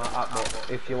anything like that, but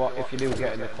if you do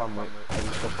get in the clan with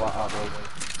and stuff like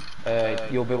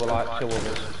that, you'll be with like 2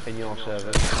 others in your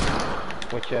server,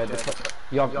 which they're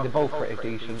both pretty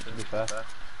decent to be fair.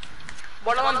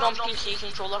 One of them's on PC,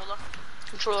 controller on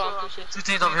PC. 2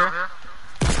 teams over here.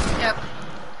 Yep.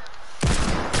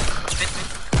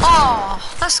 Oh,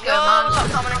 let's go, man.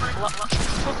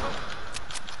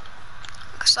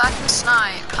 Cause I can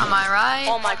snipe, am I right?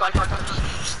 Oh my god, not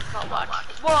bad.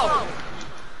 Whoa!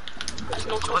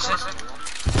 What's this?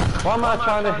 Why am I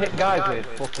trying to hit guys with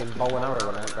fucking bow and arrow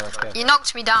when I ain't got a kill? You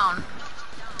knocked me down.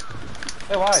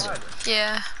 Hey, why?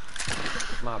 Yeah.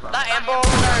 My bad. That amber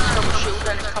over there is double shield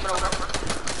and it's coming over.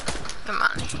 Come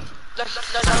on. There's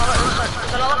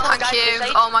another couple Thank guys you. this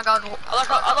side. Oh my god. Other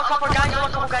couple guys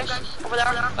over there.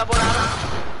 Above that.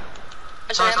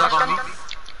 Is there Sorry, anyone stop on me.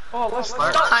 Oh, let's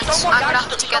Thanks, I'm gonna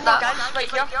have to get that. Right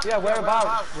here. Yeah,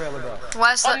 whereabouts, really, bro?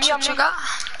 Where's that chug you got?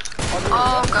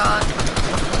 Oh god.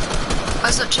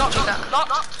 Where's that chug you got?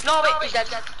 No, wait, he's dead.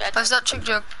 Where's that chug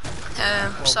jug?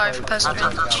 Sorry for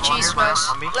persevering. GG's, guys.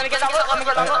 Let me get that look, let me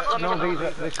get that look.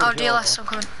 Oh, DLS, I'm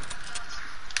coming.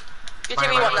 You tell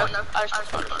me what now?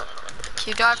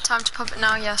 You do I have time to pop it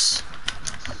now? Yes.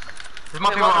 There's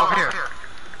more people over here.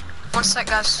 1 sec,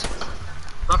 guys.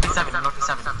 Lucky 7.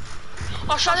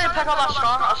 Oh, shit, I didn't pick up that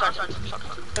scar. Oh, sorry.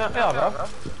 Yeah, bro.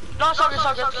 No, it's all good.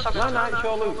 No, it's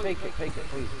your loot. Take it,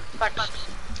 please. Thanks.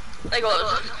 There you go.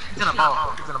 He's in a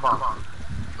ball.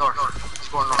 North.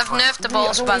 Score north. I've nerfed the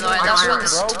balls, by the way. That's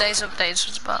what today's update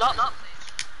was about.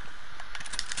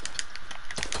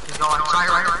 He's going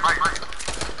right.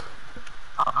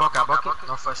 Bucket.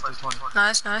 Northwest 220.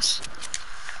 Nice.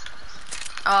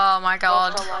 Oh my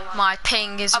god. My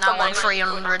ping is now on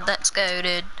 300. Let's go,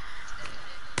 dude.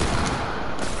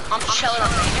 I'm chilling on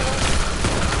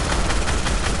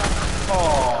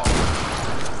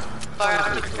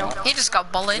He just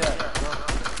got bullied.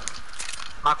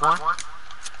 Mark 1.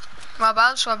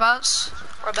 Whereabouts?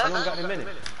 Anyone got any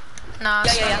minutes? Nah,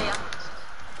 Yeah.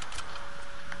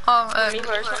 Oh, Me,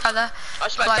 where is it? right there. Oh,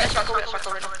 it's back over.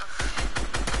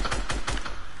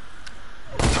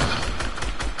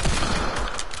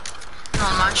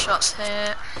 Oh, my shot's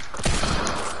hit.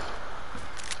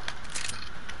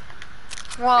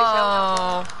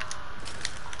 Whoa.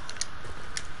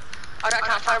 I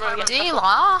can't fire him again. Dealer.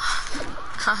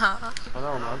 I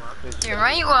know, man. You're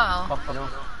right, well. Fucking hell.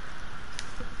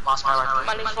 Lost my right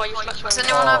Man, he's for you, smash Does me.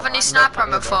 anyone have any sniper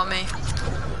ammo for me?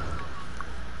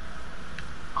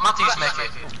 I'm about to use Mickey.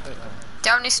 Do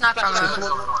you have any sniper ammo?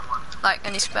 Like,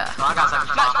 any spare? No, I got that.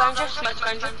 Matt's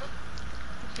behind you.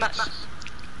 Matt's.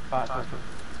 Right, thank you.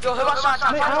 Yo, who wants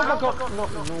that? Mate, how have I got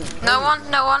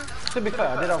No one? To be fair,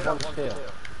 I did have one steal.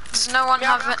 Does no one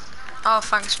have it? Oh,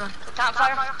 thanks, man. Can't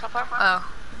fire.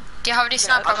 Oh. Do you have any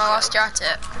sniper ammo whilst you're at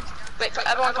it? Wait,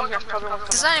 everyone come here.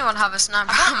 Does anyone have a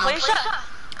sniper ammo? Place it.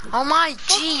 Oh my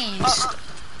jeez.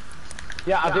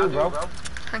 Yeah, I do, bro.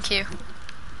 Thank you.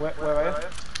 Where are you?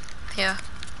 Here.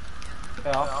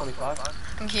 Yeah, 25.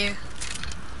 Thank you.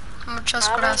 Muchas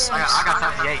gracias. I got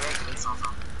 78.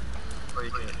 Where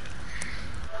you get?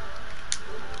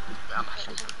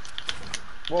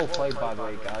 Well played, by the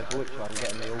way, guys. Literally, I'm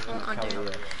getting the ultimate carry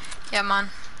here. Yeah, man.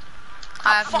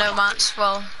 I have no mats.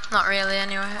 Well, not really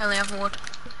anyway. I only have wood.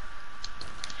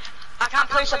 I can't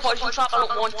place a poison trap, I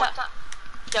don't want it.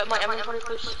 Get my inventory,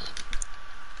 please.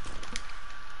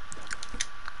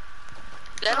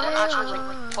 Everyone actually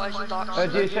like poison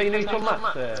darts. Do you say you need some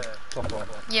mats, Papa?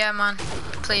 Yeah, man.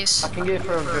 Please. I can give you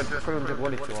 300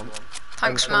 wood if you want.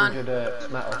 Thanks, and man.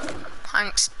 300 metal.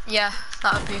 Thanks. Yeah,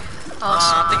 that would be I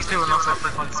awesome. think it's doing enough for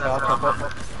 3.7. Yeah, I'll top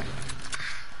up.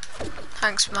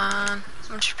 Thanks, man.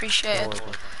 Much appreciated.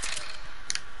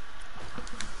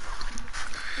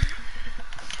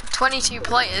 22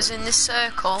 players in this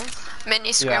circle.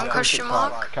 Mini scrim question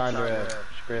mark. Kinda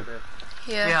scrim.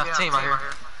 Yeah. Yeah, team right here.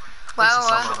 Well,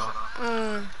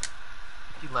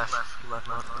 He left. No, let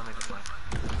me just left.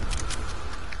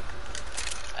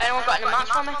 Anyone got any mats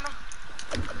for me?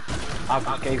 I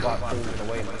just gave that 200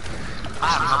 away, mate. I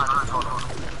have not. Hold on.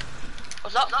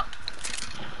 What's up?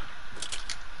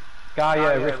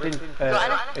 Guy, rifting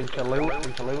into loot. Not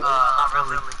really.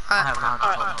 I have not.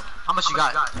 How much you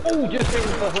got? Oh, just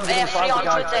hitting for 105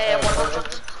 guys.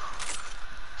 100.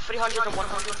 300 and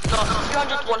 100. No,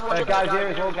 300, 100. Guys here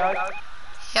as well, guys.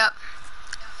 yep.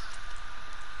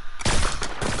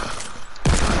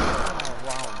 Oh,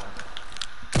 wow, man.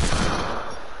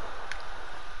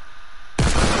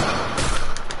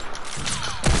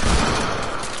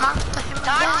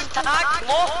 Tag,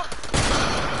 more.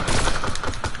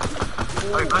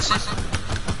 Wait, push it.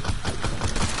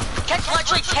 Kid's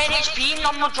literally 10 HP and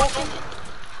I'm not joking.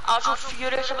 I was so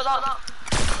furious about that.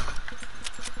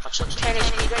 Literally 10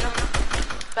 HP right now.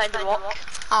 Behind the rock.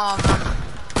 Oh, man.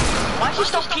 Why is he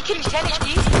still peeking? He's 10 HP.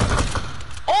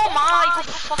 Oh my, go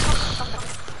fuck off.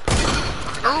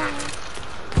 Ooh.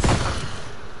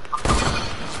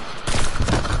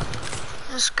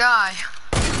 This guy.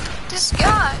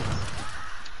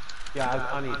 Yeah,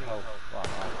 I need help. Wow.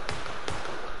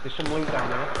 There's some loot down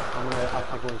there. I'm gonna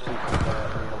have to go and see if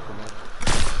any help from there.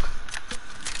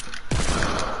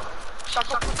 Shut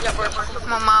up. Yeah, we're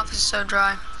My mouth is so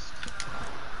dry.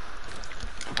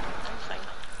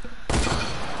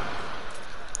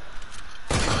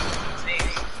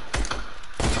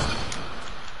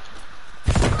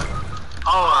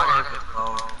 Oh, I got it.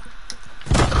 Oh.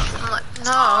 I'm like,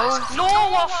 no. No,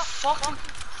 what fucking...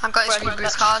 I got his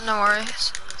reboot card, no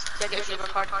worries. Yeah, get your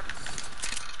card.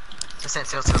 Just ain't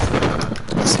tilt.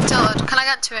 Listen, Tillard, can I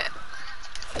get to it?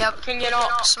 Yep. Can you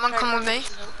not? Someone come with me.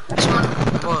 Someone.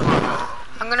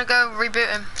 I'm gonna go reboot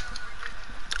him.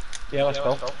 Yeah, let's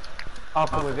go. I'll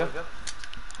come with you.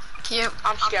 Cute.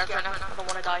 I'm scared right now. I don't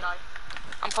want to die.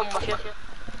 I'm coming with you.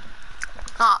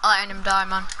 Not letting him die,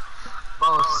 man.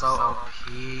 Both so OP.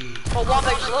 But what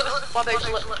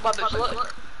about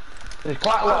loot? There's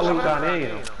quite a lot of loot down here,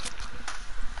 you know.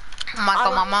 Oh my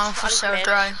god, my mouth is so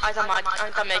dry. I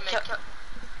can make it.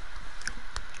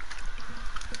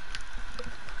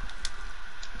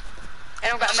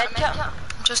 Anyone got a med kit?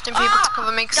 Just in people to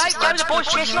cover me because Guys, there's the loads boys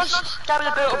of chasing people. us. Guy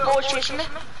with the boys chasing me.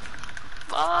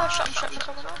 Oh, shut me.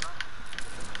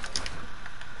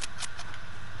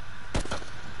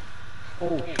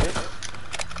 Oh shit.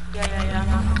 Yeah.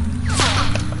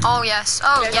 Oh yes,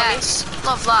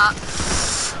 love that.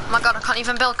 Oh my god, I can't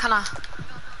even build, can I?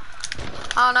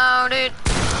 Oh no, dude.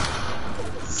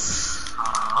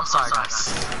 I'm sorry,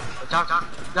 guys. Y'all gonna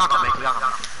make it.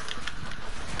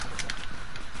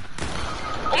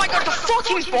 Oh my god, the fuck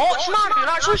fucking bots, man. You're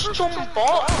actually some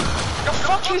bot. You're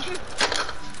fucking.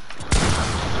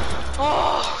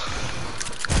 Oh.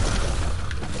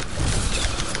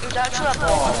 He's actually a bot.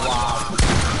 Oh, wow.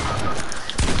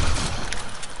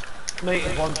 Mate,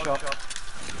 one shot.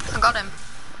 I got him.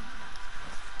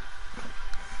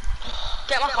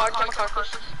 Get my card, please.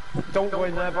 Don't go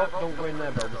in there, bro. Don't go in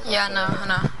there, bro. Yeah, I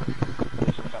know.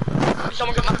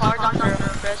 Someone get my card after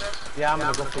Chris. Yeah, I'm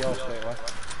gonna go for yours straight away.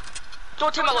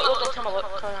 Don't take my look, don't take my look.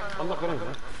 I'm not going to.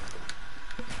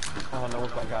 Oh no,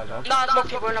 we've got guys on. Nah, there's more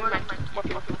people, never mind. More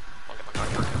people.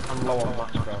 I'm low on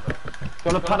match, bro. Do you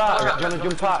wanna pad out? Do you wanna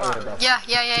jump out here, bro?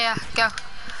 Yeah. Go.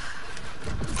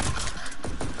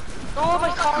 Oh my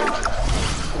card.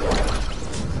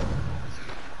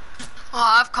 Oh,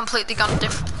 I've completely gone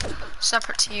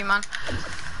separate to you, man.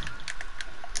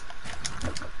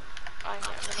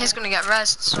 He's gonna get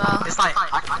rezzed as well. It's like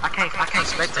I can't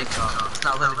spectate y'all. It's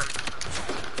not living.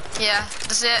 Yeah.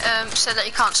 Does it say that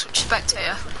you can't switch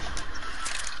spectator?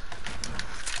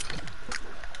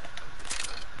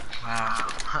 Wow.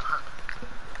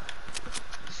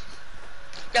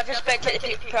 You have to spectate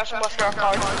the person with your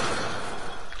card.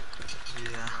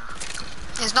 Yeah.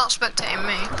 He's not spectating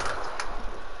me.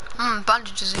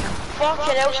 Bandages here.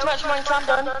 Fucking hell, Smash went calm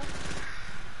down.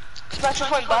 Smash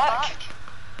just went back.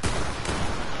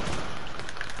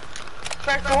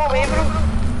 Smash, go away, bro.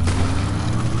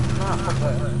 Nah, fuck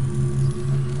that.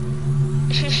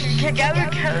 Get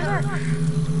out,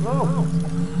 No.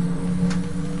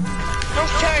 no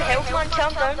turn health, man,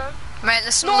 calm down. Mate,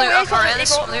 there's some No, loot wait, over here. they There's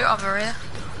got- some loot over here.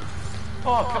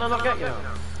 Oh, can I not get you?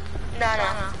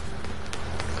 Nah.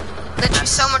 Literally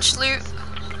so much loot.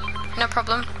 No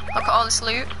problem. Look at all this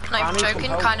loot. Not even need some joking.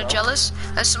 help, Kind of though. jealous.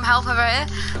 There's some health over here.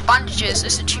 Bandages.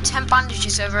 There's literally 10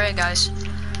 bandages over here, guys.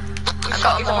 I've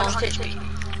got them all.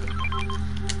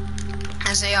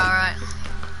 As they are, right.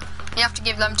 You have to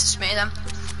give them to me, them.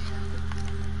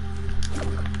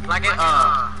 Can I get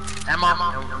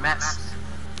ammo and mats?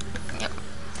 Yep.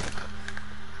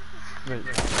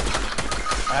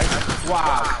 Hey?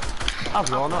 Wow. Have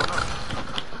you or not?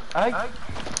 Hey?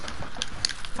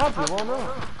 Have you or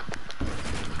not?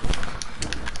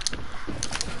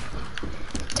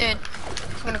 Dude,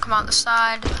 I'm gonna come out the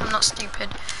side. I'm not stupid.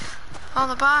 Oh,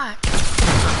 the back.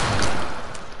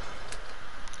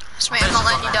 Mate, I'm not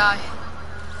letting you die.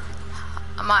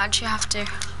 I might actually have to.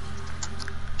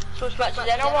 So Smash, is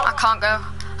there or what? I can't go.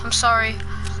 I'm sorry.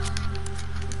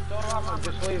 Don't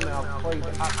just leave me, I've played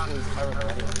absolute terrible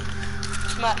anyway.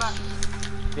 Smash,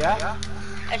 Yeah?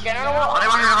 is there or what?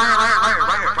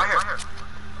 Right here.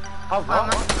 How's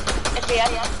that? Is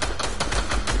there?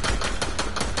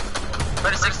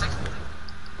 36.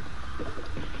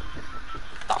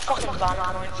 That fucking van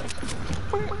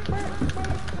annoying.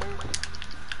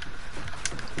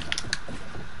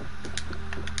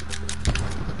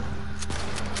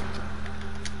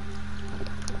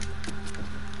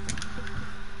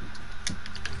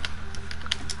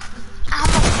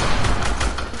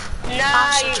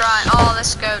 Nice. Nice. Try. Oh,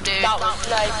 let's go, dude. That was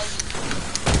nice.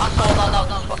 I saw that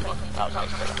was fucking, that was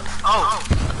nice. Oh.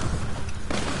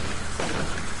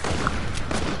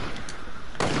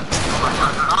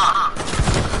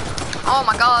 Oh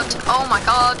my god. Oh my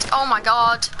god. Oh my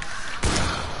god.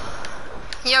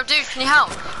 Yo, dude, can you help?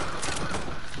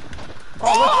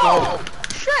 Oh,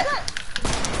 shit!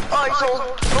 Oh, he's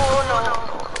all, oh no.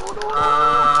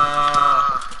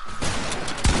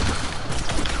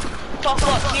 Top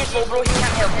luck, he is low, bro, he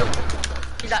can't help you.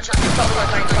 He's actually top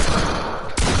luck right now.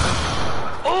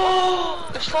 Oh,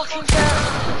 this fucking cat.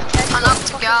 I knocked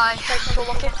a guy. Guys, so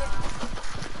lucky.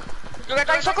 You're gonna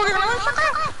die, sucker, you're gonna die, sucker!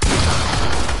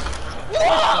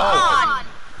 What?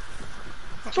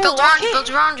 So Build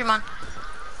around you, man.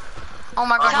 Oh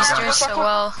my god, Oh he's my doing God. so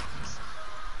well.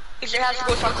 Is it has to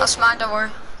go circle? That's mine, don't worry.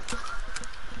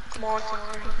 Come on,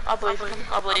 I believe him.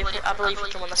 I believe he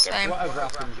can win this game. Same. Whatever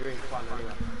happens, you ain't fun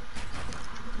anyway.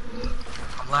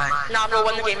 I'm like, Nah, I'm gonna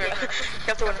win the game here. You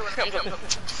have to win. I'm good.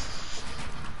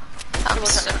 I'm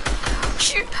so...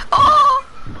 Shoot. Oh!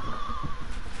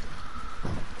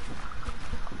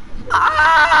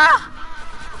 Ah!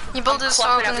 You build this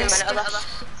Clapping every organized. minute of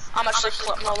this. I'm actually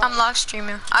clipping all I'm this. live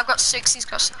streaming. I've got 6, he's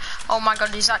got 6. Oh my god,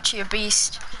 he's actually a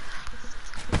beast.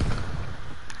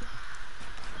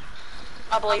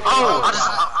 I believe you. oh,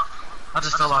 I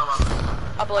just fell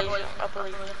off. I believe you. I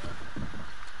believe you.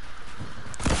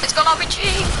 It's got RPG!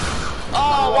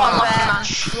 Oh, what a Unlucky, man.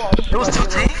 match. It was 2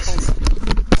 teams?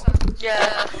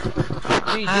 Yeah.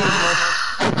 GG,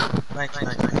 man. Thank you.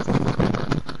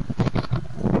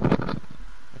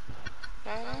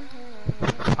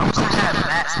 I wish I had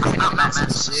mats. I mean, not mats,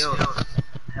 and shield.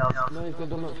 Hell. No, he's got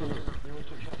done that for me. You want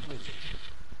to touch me?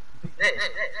 did.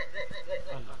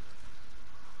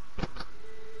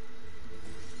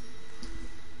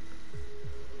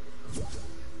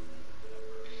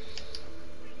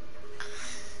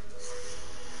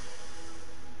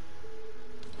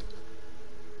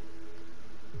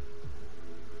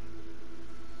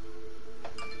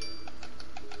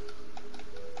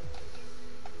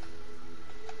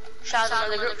 Shout out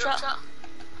to the group chat.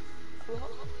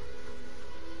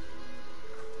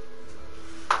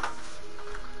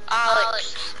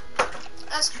 Alex.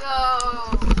 Let's go.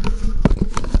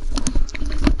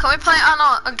 Can we play on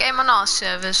a game on our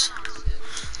servers?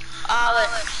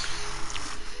 Alex.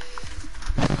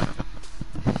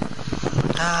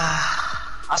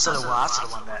 I should have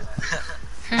won that.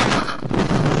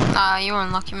 Ah, you were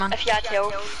unlucky, man. If you had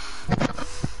to.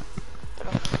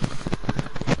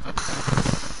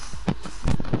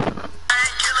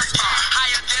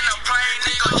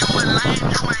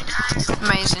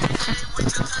 Amazing.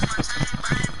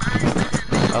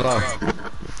 Hello.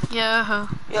 Yo.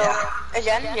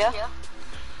 Again, yeah.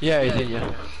 Yeah, he's in,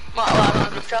 yeah. What about the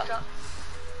group chat?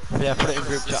 Yeah, put it in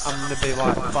group chat. I'm gonna be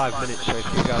like 5 minutes, so if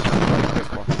you guys want to play a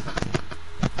quick one.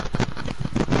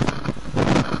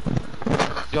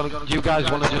 Do you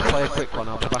guys want to just play a quick one?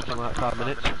 I'll be back in like 5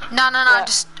 minutes. No,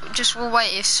 just we'll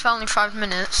wait. It's only 5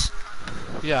 minutes.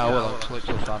 Yeah, I will. It's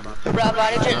literally 5 minutes. Right,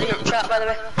 I need to the group chat, by the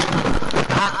way.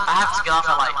 I have to get off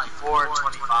at like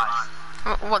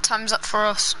 4:25. What time's that for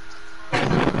us? Well,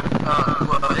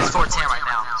 it's 4:10 right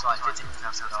now, so like 15 minutes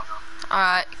after get off.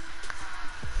 Alright.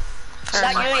 Is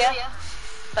that you, yeah?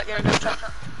 That you're in the group chat?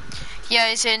 Yeah,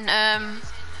 he's in,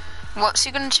 what's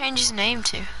he gonna change his name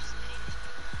to?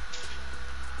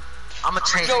 I'm gonna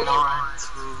change mine to...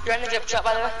 You're in the group chat,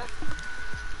 by the way.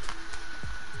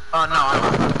 Oh, no, I'm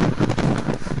not.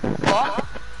 What?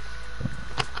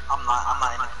 I'm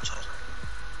not in the group chat.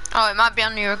 Oh, it might be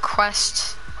on your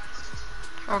request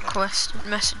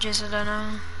messages, I don't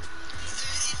know.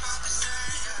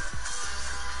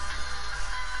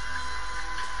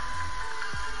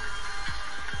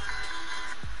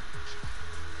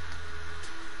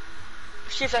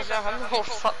 See if that's not him. Oh,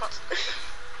 fuck.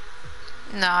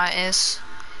 No, it is.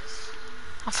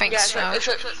 I think so.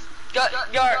 Your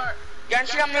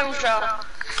Instagram name is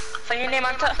find your name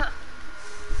on it.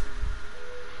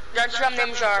 Your Instagram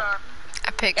name is your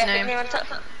Epic epic name. name on it.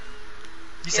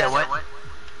 You said what?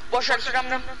 What's your Instagram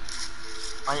name?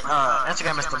 My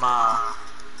Instagram is my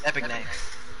epic name.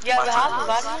 Yeah, we have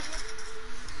it.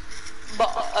 But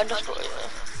underscore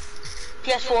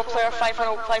PS4 player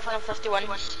 551.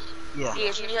 Yeah.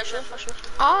 Yeah, sure.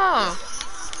 Oh,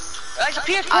 It's a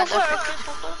PS4 Ah, player.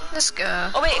 let's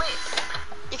go. Oh wait,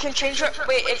 you can change your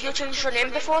if you changed your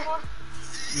name before.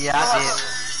 Yeah, I did.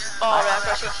 Oh, right,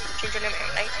 I should change your name.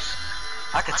 Nice.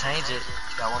 I could change it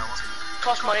if I wanted to.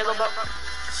 Cost money a little bit.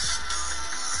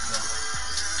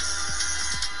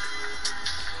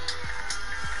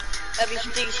 Have you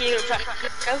seen your track?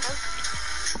 No.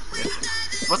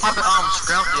 What type of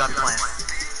scrum do y'all be playing?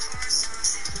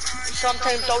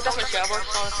 Sometimes all different servers.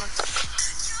 Honestly.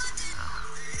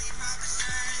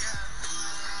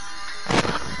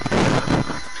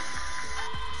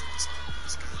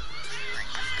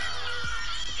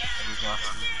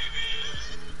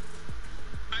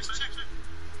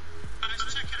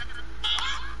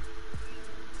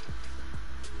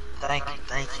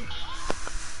 Thank you.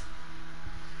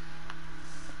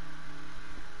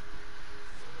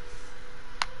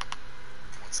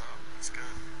 What's up? It's good.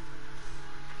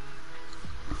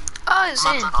 Oh, it's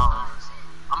in.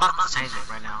 I'm about to change it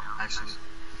right now, actually.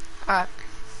 Alright.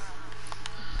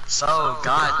 So,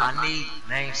 God, I need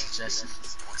name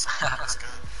suggestions. What's up? It's good.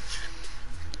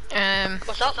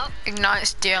 What's up?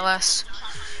 Ignite's DLS.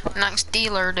 Ignite's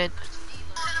dealer did.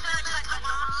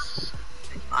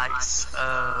 Nice.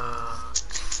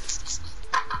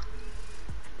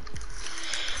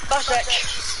 That's it.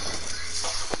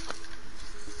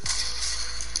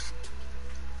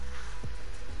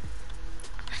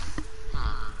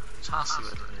 Trying to see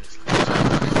what it is.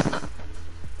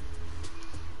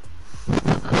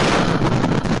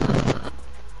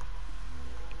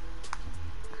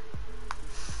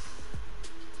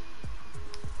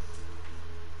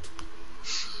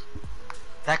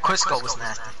 That quickscope was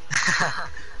nasty.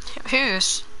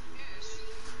 Whose?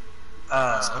 When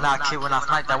I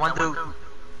sniped that one dude.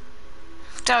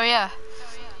 Oh yeah.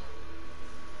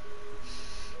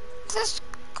 Let's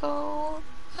go.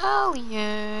 Oh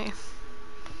yeah.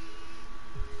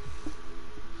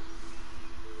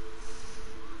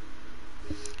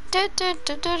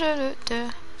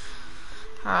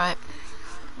 Alright.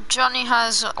 Johnny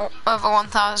has over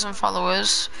 1,000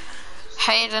 followers.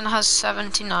 Hayden has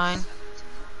 79.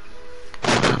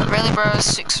 Really Bro has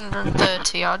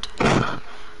 630 odd.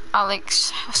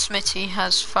 Alex Smitty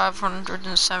has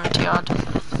 570 odd.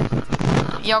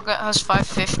 Yogurt has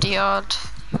 550 odd.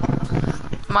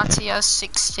 Matty has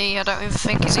 60. I don't even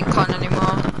think he's in con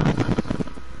anymore.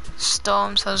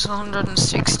 Storms has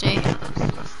 160.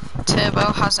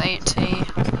 Turbo has 80.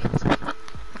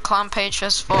 Clan Page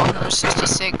has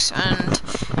 466 and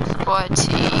YT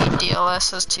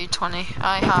DLS has 220.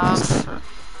 I have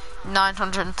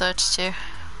 932.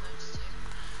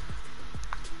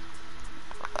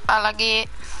 I like it.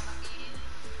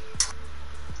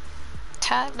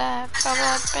 Tag that,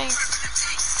 cover pink.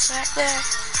 Snap that.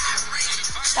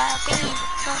 Stop being.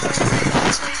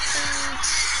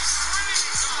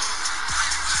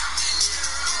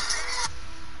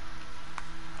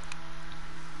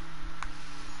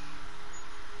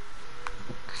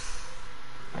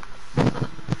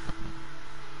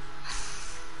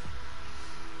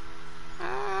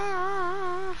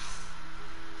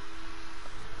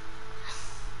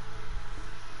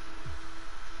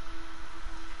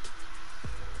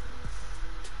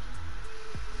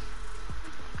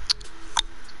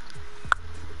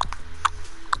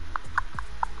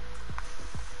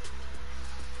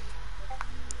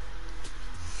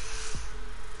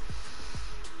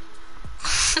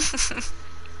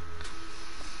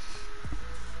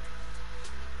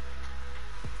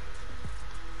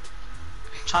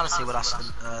 Trying to see what I should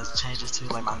change it to,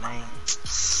 like my name.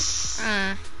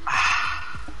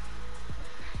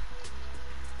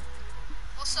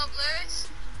 What's up, Lewis?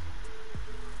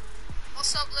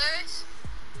 What's up, Lewis?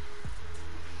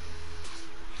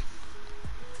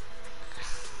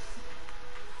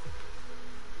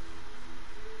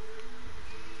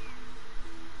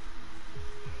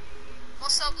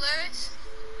 What's up, Lewis?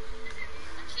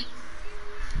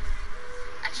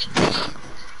 I keep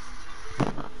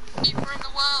keeper in the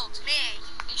world. Me.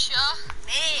 You sure?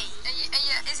 Me.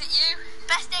 Is it you?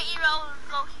 Best 8-year-old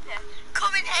goalkeeper.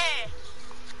 Come in here.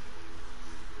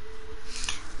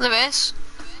 Lewis.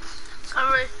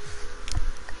 Sorry.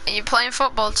 Are you playing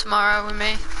football tomorrow with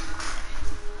me?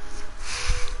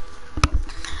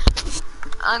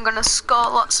 I'm gonna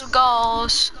score lots of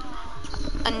goals.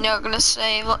 And you're gonna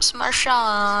say lots of my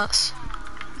shots.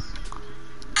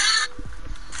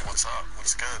 What's up?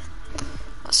 What's good?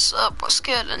 What's up? What's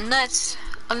good? And that's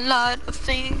a lot of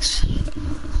things.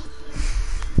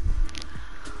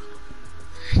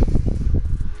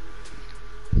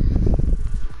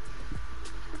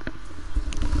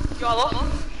 Hello?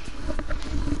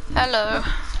 Hello.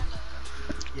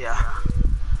 Yeah.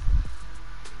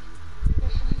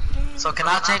 So can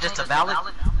I change it to valid?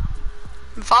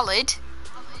 Valid?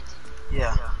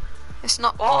 Yeah. It's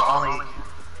not. Or only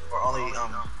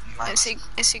Ignite.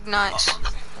 It's Ignite.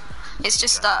 It's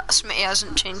just that Smitty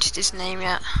hasn't changed his name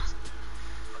yet.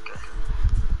 Okay.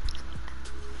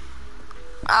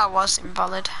 I was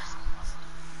invalid.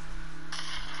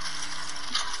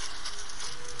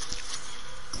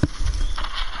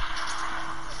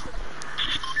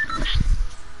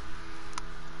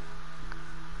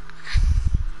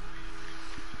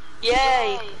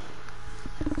 Yay!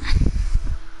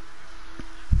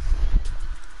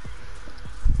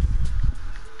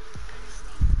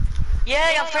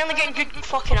 Yay, I'm finally getting good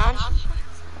fucking answers.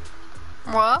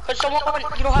 What? Cause someone,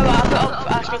 you know how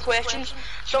I ask me questions?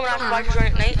 Someone asked why you run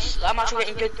at nights. I'm actually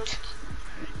getting good questions,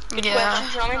 you know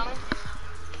what I mean?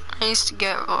 I used to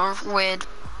get weird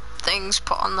things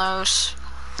put on those.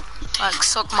 Like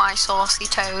suck my saucy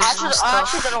toes and stuff. I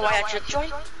actually don't know why I tricked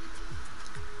join.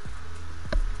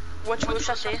 What should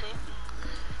I say?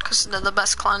 Because they're the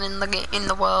best clan in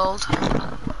the world.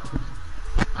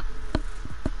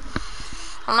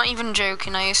 I'm not even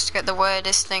joking, I used to get the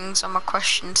weirdest things on my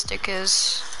question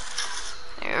stickers.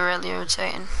 They were really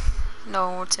irritating. No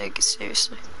one would take it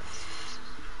seriously.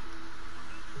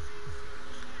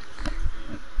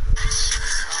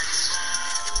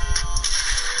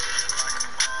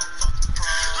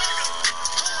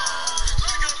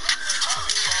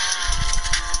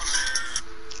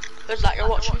 Who's that you're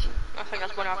watching? I think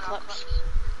that's one of our clips.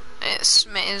 It's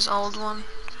Smith's old one.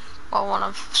 Well, one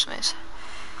of Smith's.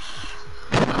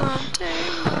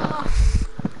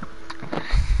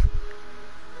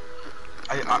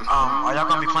 Are y'all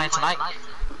gonna be playing tonight?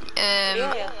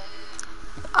 Yeah.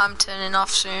 I'm turning off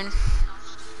soon.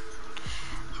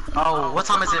 Oh, what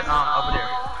time is it over there?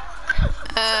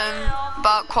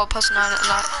 About 9:15 at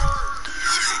night.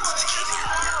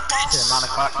 Yeah, 9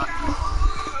 o'clock.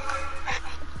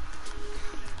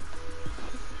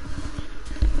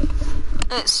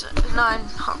 It's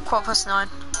 9:15.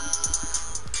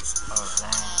 Oh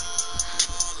dang.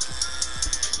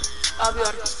 I'll be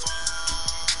on.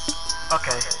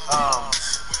 Okay.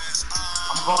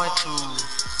 going to.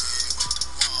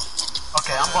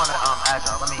 Okay, I'm going to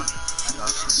Agile. Let me.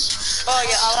 Oh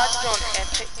yeah, I'll add you on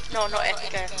Epic. No, not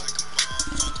Epic.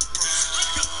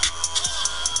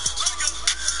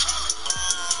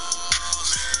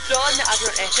 Don't let me add you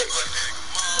on Epic.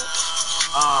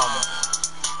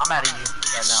 I'm adding you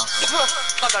right now.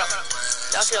 Fuck it up.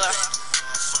 I'll see you later.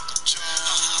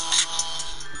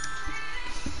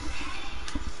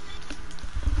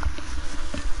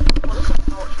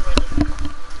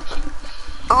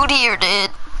 Oh dear,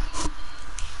 dude.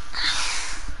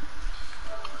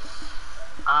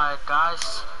 Alright,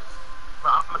 guys.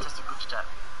 Well, I'm gonna test the group chat.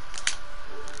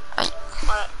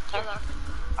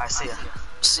 Alright, see ya.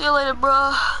 See you later,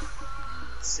 bro.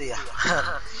 See ya.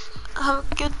 Have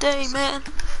a good day, man.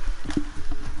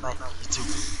 Bye. You too.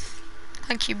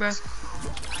 Thank you, bro.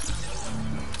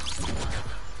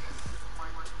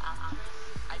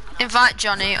 Invite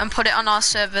Johnny and put it on our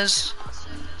servers.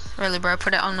 Really, bro,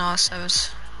 put it on our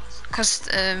servers. Because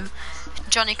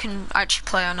Johnny can actually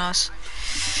play on us.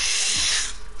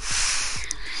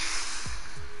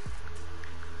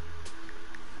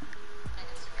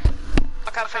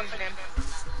 I can't find his name.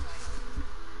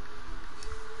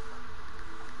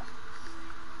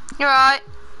 You alright?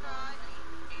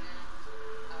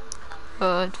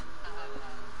 Good.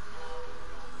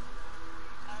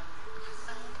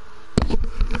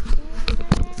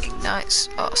 Ignites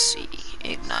RC.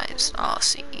 Ignites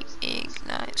RC.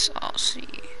 Ignites RC.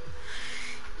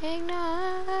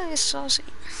 Ignites RC.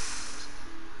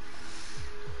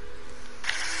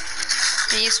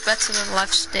 He's better than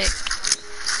left stick.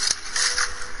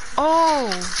 Oh!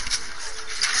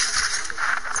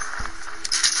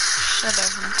 Shadow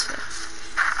Hunter.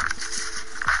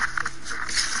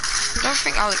 I don't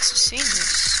think Alex has seen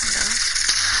this,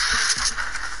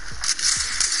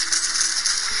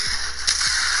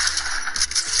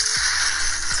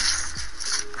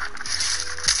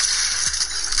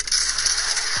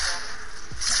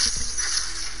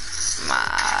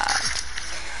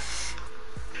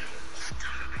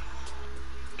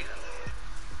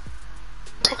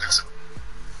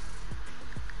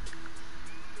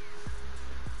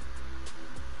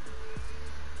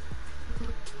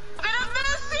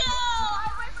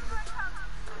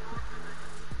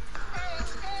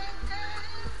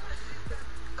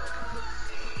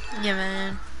 yeah,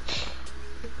 man.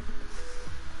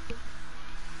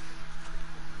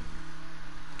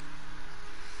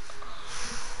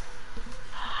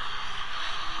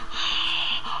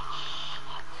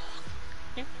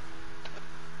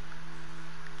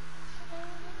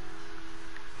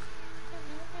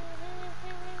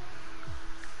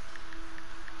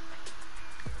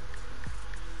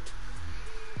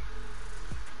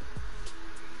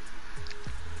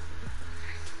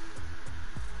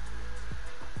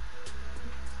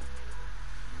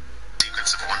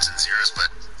 Sequence of ones and zeros, but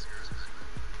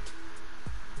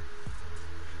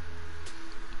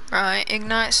Right,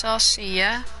 ignites RC,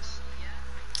 yeah?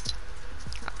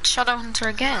 Shadow Hunter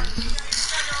again.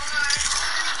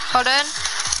 Hold on.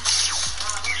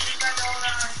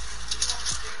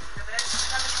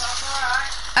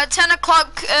 At 10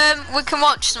 o'clock, we can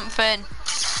watch something.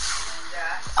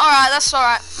 Alright, that's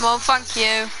alright. Well, thank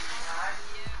you.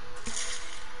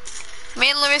 Me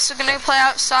and Lewis are going to play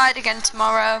outside again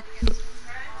tomorrow.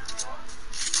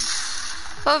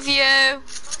 Love you.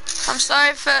 I'm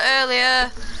sorry for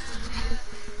earlier.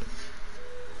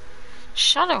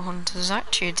 Shadowhunter's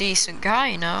actually a decent guy,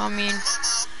 you know, I mean...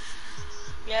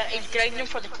 Yeah, he's grinding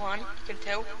for the clan, you can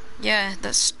tell. Yeah,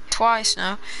 that's twice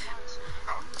now.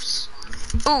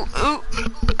 Ooh,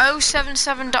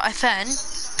 077.fn.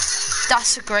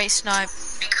 That's a great snipe.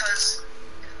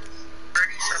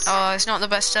 Oh, he's not the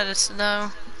best editor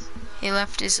though. He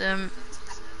left his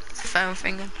phone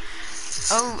finger.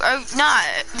 Oh, nah,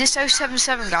 this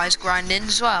 077 guy's grinding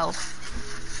as well.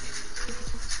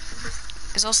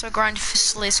 He's also grinding for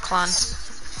Sliz clan.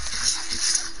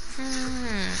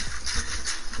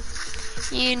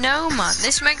 You know, man,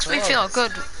 this makes me feel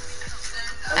good.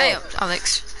 Hey up,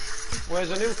 Alex. Where's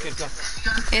the new kid gone?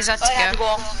 He's had to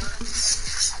go.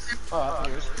 Oh,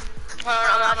 there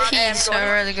he is. He's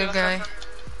a really good guy.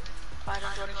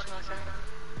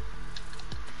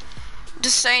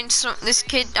 Just saying, this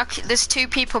kid, there's two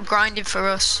people grinding for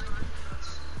us.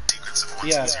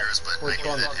 Yeah, which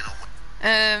one?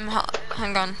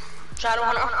 Hang on. Shadow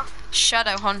Hunter.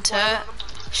 Shadow Hunter.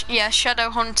 Yeah, Shadow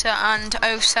Hunter and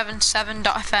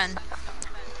 077.fn.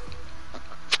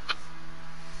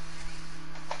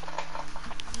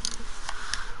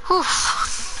 Whew.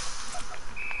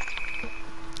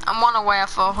 I'm on a way of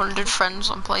 400 friends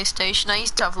on PlayStation. I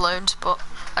used to have loads, but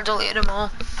I deleted them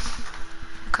all.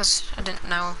 because I didn't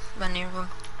know many of them.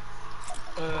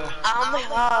 I only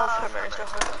have how many do I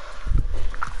have?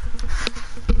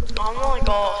 I've only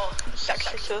got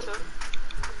 62.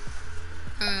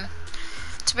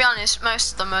 To be honest,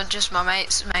 most of them are just my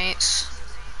mates' mates.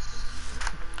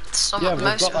 Some, Yeah, we've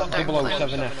most got of them that don't play.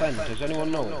 007 FN. Does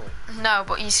anyone know it? No,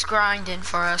 but he's grinding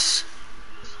for us.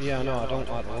 Yeah, no, I don't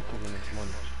like the look of him, if I'm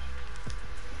honest.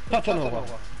 I don't know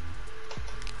what.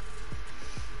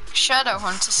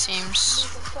 Shadowhunter seems...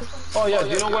 Oh yeah, do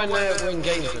you know when we're in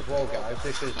games as well, guys?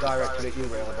 This is directed at you,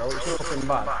 really, bro. It's nothing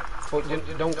bad. But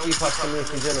don't keep asking me if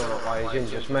he's in or not while he's in.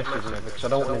 Just message me, because I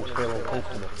don't want him to feel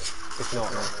uncomfortable. If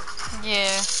not, man.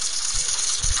 Yeah.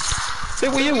 It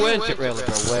were you, weren't it, really,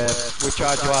 bro? Where we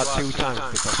tried you out 2 times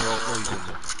because we're all losing.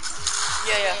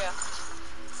 Yeah.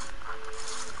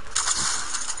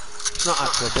 It's not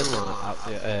actually been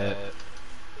like that,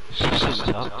 since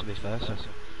that, to be fair, so.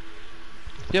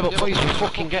 Yeah, but please, we're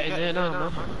fucking getting there now,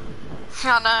 man.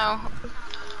 I know.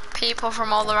 People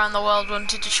from all around the world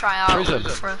wanted to try out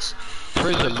for us.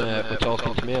 Prism were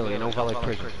talking to me earlier, you know Valley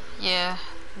Prism? Yeah.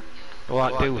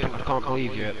 Like, dude, I can't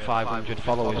believe you're at 500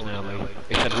 followers now, Lee.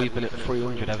 He said, we've been at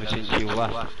 300 ever since you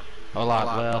left. I was like,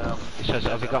 well, he says,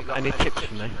 have you got any tips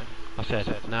for me? I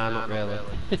said, nah, not really.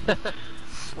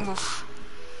 Oof.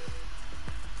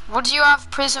 Would you have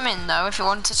Prism in, though, if you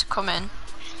wanted to come in?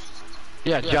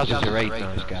 Yeah, Jazz is a raid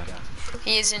nice guy.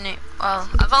 He is in it. Well,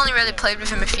 I've only really played with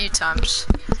him a few times,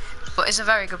 but he's a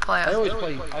very good player. I always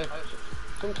play, I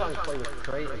sometimes play with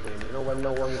creative game, you know, when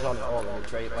no one's on at all and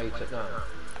it's late at night.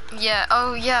 Yeah,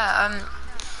 oh yeah,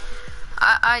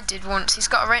 I did once. He's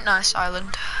got a right nice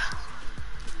island.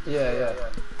 Yeah.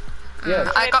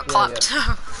 I got clapped.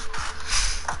 Yeah.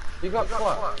 You got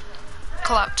clapped?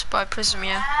 Clapped by Prism,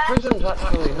 yeah. Prism's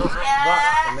actually not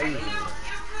that amazing.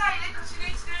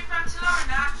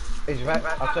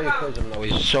 I'll tell you, Prism though,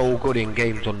 he's so good in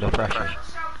games under pressure.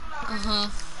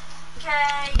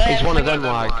 He's one of them,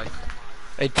 like,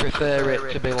 he'd prefer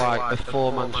it to be like a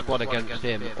 4-man squad against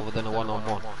him other than a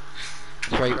 1-on-1.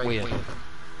 It's very weird.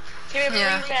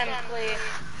 Yeah.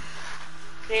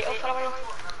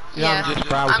 Yeah, I'm just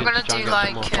browsing I'm gonna to try and do get like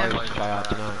some more players to try out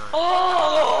tonight.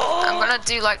 I'm gonna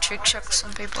do like trick shots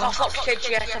on people.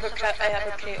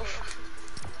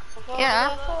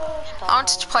 Yeah. I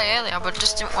wanted to play earlier, but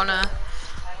just didn't wanna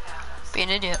be an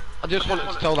idiot. I just wanted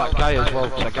to tell that guy as well,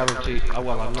 because I guarantee, oh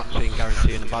well, I'm not saying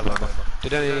guarantee in a bad way, but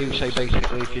did any of you say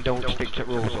basically if you don't stick to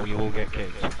rules or you will get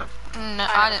kicked? No,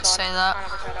 I didn't say that.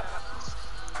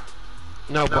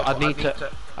 No, but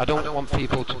I don't want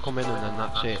people to come in and then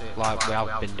that's it, like we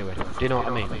have been doing. Do you know what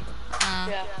I mean?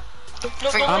 Yeah.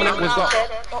 How many we've got?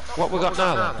 What we got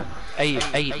now then?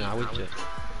 8 now, isn't it?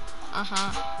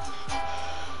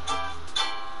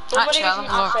 Actually, I'll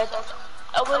look.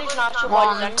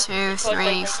 1, 2,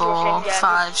 3, 4,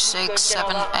 5, 6,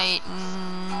 7, 8,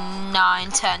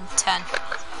 9, 10. 10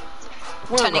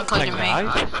 including me.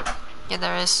 Yeah,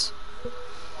 there is.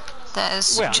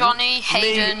 There's Johnny,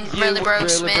 Hayden, Really Bro,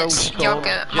 Smits,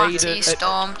 Yogurt, Matty,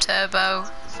 Storm, Turbo,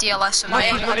 DLS and me.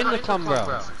 Matty's not in the clan,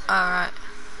 bro. Alright.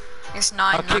 It's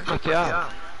 9 I'll kick Matty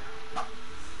out.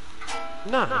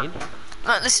 9?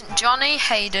 Look, listen, Johnny,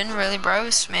 Hayden, Really Bro,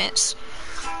 Smits,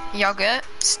 Yogurt,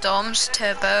 Storms,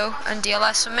 Turbo, and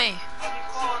DLS and me.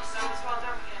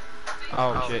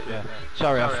 Oh shit, yeah.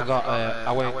 Sorry, I forgot,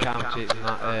 I won't count it in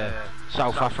that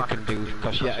South African dude,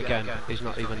 because yet again, he's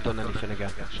not even done anything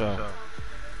again, so...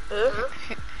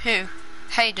 Who?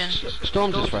 Hayden.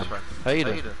 Storm's his friend.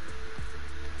 Hayden.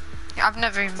 I've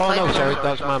never even played Oh no, with sorry, him.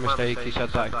 that's my mistake, he said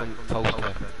that he couldn't post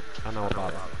it. I know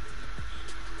about that.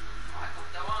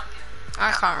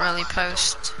 I can't really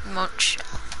post much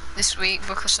this week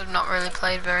because I've not really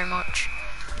played very much.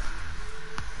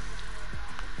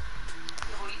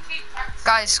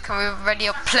 Guys, can we ready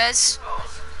up, please?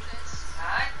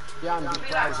 Yeah, I'm just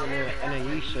browsing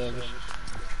NAE service.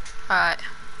 Alright.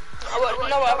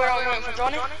 No, we're waiting for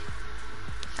Johnny.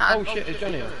 Oh shit, is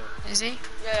Johnny on? Is he?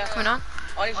 Yeah. Coming on?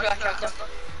 I need to back out.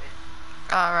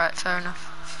 Alright, fair enough.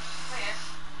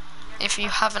 If you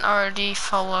haven't already,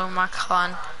 follow my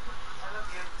clan.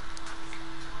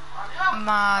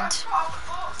 Mad.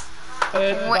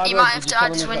 Wait, you might have to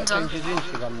add twins on.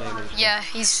 Yeah,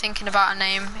 he's thinking about a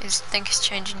name. I think he's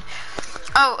changing.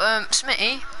 Oh,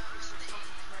 Smitty.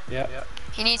 Yeah.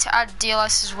 You need to add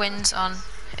DLS's wins on.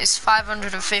 It's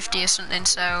 550 or something,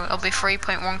 so it'll be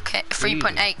 3.1k,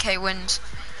 3.8k wins.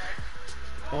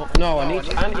 Oh, no, I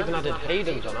haven't even added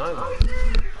Hayden's on either.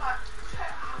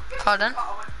 Pardon?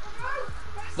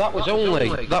 That was only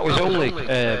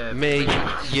me,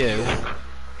 you,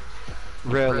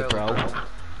 Really Bro,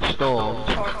 Storm,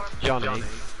 Johnny,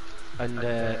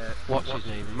 and what's his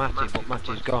name, Matty, but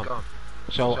Matty's gone.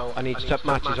 So I need to take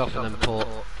Matty's off and then put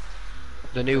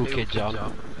the new kids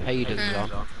on, Hayden's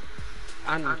on,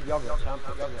 and Yogurt's on,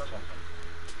 put Yogurt's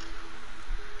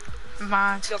on.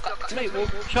 Mad. Mate, well,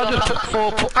 should I just put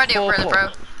four Ready up, really, bro.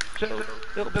 So a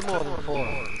little bit more than 4.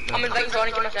 I'm inviting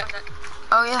Johnny, give me a sec.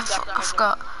 Oh yeah, I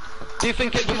forgot. Do you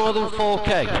think it'd be more than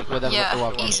 4k with them Yeah,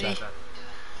 that have easy. one?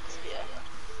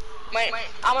 Mate,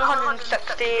 I'm on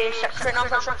 166 right now,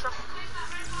 so.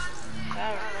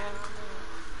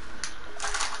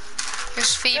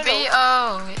 Who's Phoebe?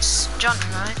 Oh, it's Johnny,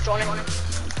 right? Johnny. What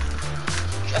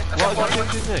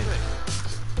is his name?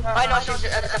 I know she's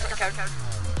a different account.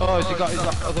 Oh, has he got his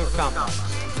other account? No,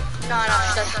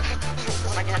 she doesn't.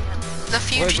 One again. The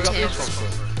Where's he got fugitive. this one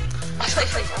from? That's like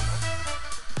Facebook.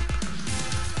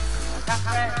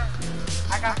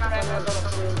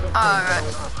 Alright.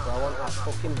 I want that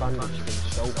fucking bandage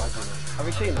skin so bad, you know. Have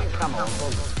you seen that camo on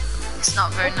gun? It's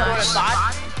not very Do you want it nice.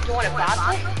 bad? Do you want it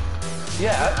badly?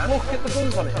 Yeah, look at the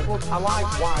guns on it. Look, I like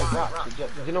white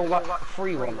wraps. You know that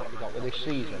free one that we got with this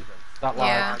season? That like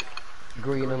Yeah.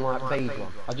 green and like beige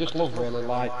one. I just love really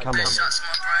light camo.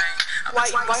 Why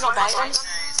not buy them?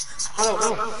 I don't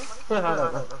know. I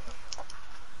don't know.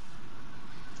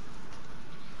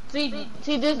 See,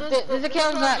 this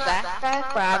account's not that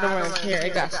fast, but I don't really care.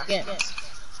 It got skins.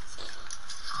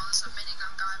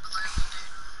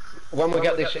 When we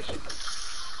get this,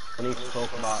 I need to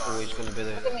talk about who is going to be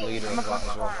the leader of that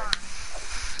as well.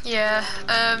 Yeah.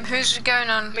 Who's going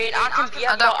on? I mean, I can be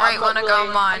I don't rate when I go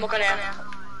on mine. I'm not gonna.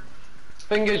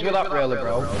 Thing is with that really,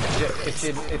 bro,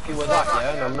 if you were that,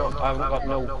 yeah, and I haven't got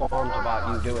no qualms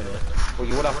about you doing it, but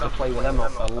you would have to play with them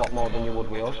a lot more than you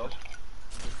would with us.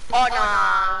 Oh, no,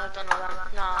 I don't know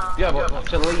that. No. Yeah, but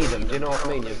to lead them, do you know what I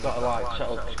mean? You've got to like set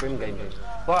up scrim games.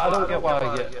 Like, I don't get why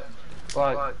you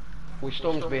like with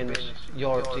Storms being this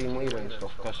your team leader and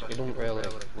stuff, because he doesn't really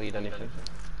lead anything.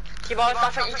 Yeah, but I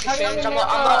think you should change. I'm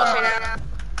not saying that.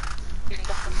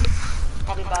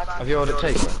 I'll be bad. Have you ordered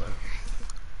takeaway?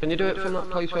 Can you do it from that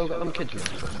place where we've got them kids in?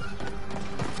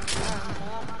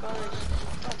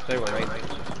 Say what, right?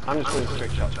 I'm just going to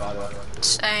trick shots, by the way.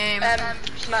 Same.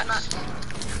 Smacks.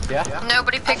 Yeah?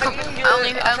 Nobody pick up.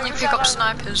 Only pick up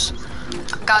snipers.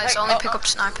 Guys, only pick up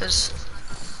snipers.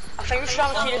 I think we should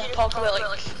have a serious talk about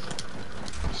like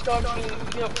Storm team,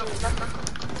 you know, because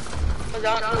they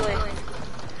aren't really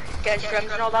getting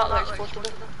scrims and all that like supposed to be.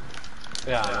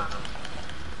 Yeah, I know.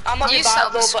 I'm not You bad sell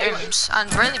the though, but scrims,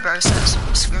 and really bro sells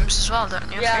scrims as well,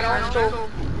 don't you? yeah, I know. So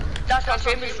that's what I'm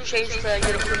saying. We should change to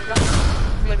European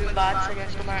stuff. Maybe bad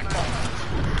against America.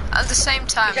 At the same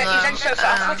time, He's in South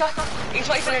Africa. He's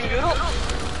not even in Europe.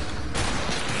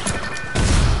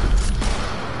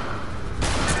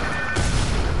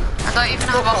 I don't even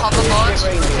have a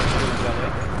hoverboard.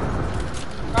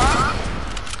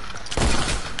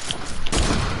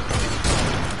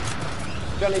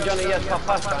 Johnny, yes,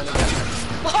 Papa, trying to get him.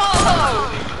 Whoa!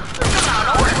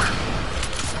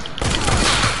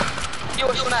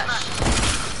 Yo, Smash.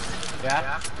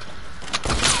 Yeah?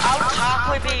 I would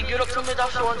happily be Europe from the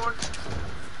Dutch one.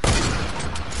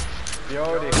 You're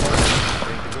already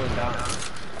going down.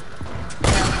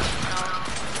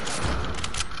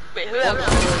 Wait, who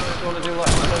else? You want to do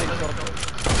like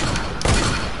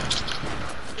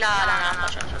Nah, I'm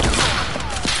not sure.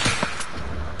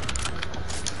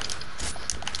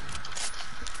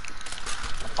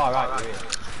 Alright, you're in.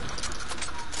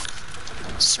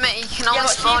 Smitty, you can only but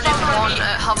spawn if you Seafoam's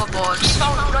want hoverboards. He's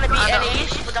gonna be I don't-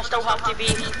 NAs, but I still have to be.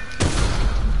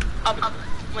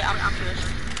 Wait, I'm confused.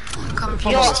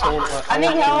 Confused. I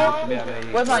need help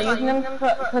with my username.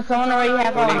 Persona already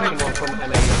have We need someone from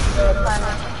NA.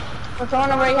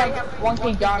 Persona already have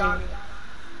Wonky Johnny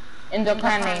in the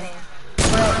clan name.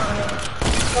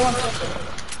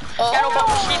 Yeah, no, but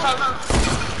Seafoam.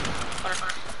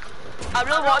 I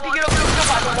really want to be Europe, but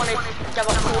I don't want to give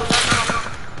up goals.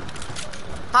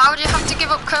 Why would you have to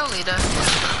give up co-leader?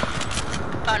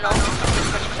 I know.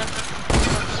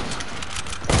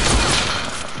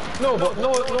 No, but no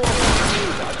one wants to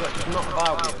use that. It's not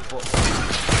about you, but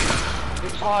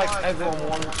it's like everyone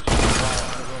wants to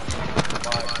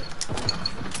like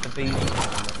to be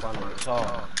someone on the planet. It's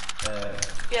all.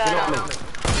 Yeah, you know what I mean?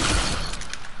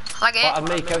 Like But it? I'd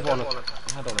make everyone. I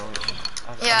don't know.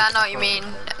 Yeah, I know what you mean.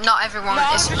 Not everyone. No,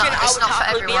 It's not for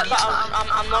everyone. But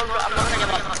I'm not gonna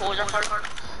give up closure for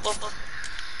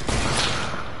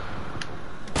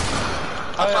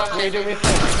Can you do me a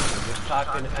favour? Just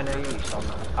type in NAE on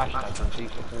hashtag and see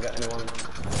if we can get anyone.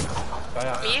 Go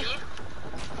out. Me?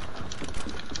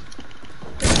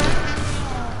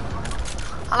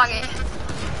 I like it.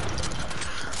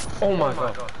 Oh my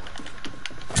god.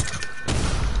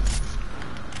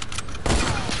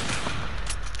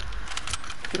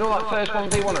 You know that first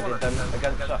 1v1 I did them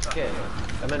against that kid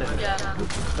a minute ago? Yeah.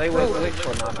 They were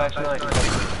literally my best night.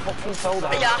 Fucking sold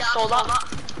out. Yeah, I saw that.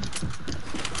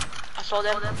 I saw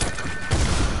them.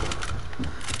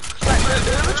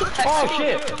 Oh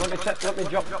shit! Let me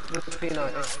drop the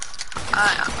P90.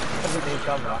 17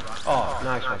 cover that. Oh,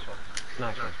 nice one.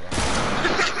 Nice one for that.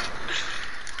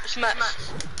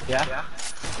 Smiths. Yeah?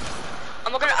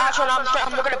 I'm not gonna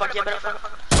I'm not gonna bug you about it.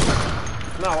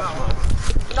 No, what's mine?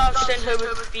 No, I'm just saying who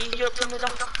would be your team leader.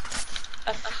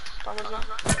 If that was not.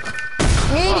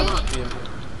 Me.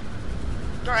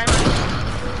 Alright.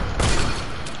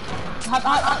 How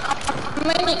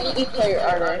many player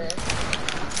are there?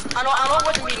 I know it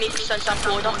wouldn't be me since I'm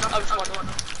Florida. I was wondering.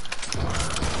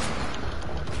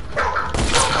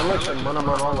 And listen, when I'm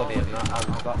on holiday and that's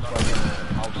when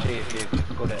I'll see if you're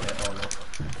good at it or not.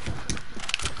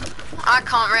 I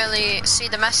can't really see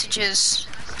the messages,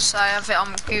 so I have it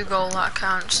on Google that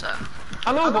account, so.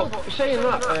 I know, but saying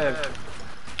that,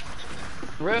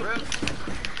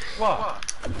 what?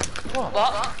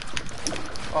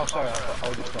 Oh, sorry, I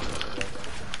was just talking.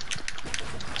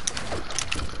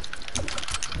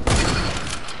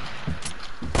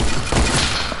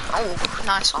 Oh,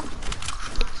 nice one.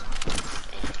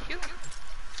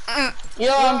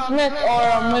 Yo, I'm Smith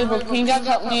or Mabel. Can you guys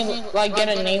help me like get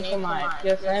a name for my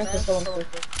friends or someone?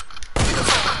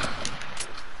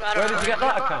 Where did you get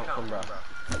that account from, bro?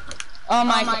 Oh,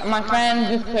 my friend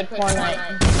just played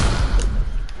Fortnite.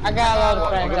 I got a lot of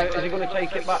friends. Is he gonna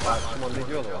take it back like someone did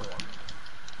your other one?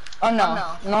 Oh no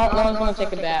one's gonna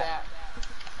take it back.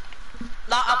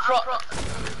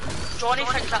 Johnny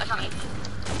thinks that's me.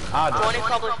 I Johnny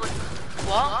probably.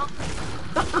 What?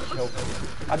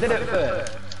 I did it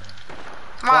first.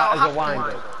 Wow, As a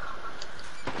wind-up.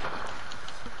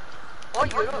 What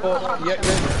you? But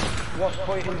what's the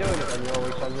point in doing it when you're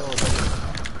always on yours?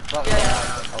 That's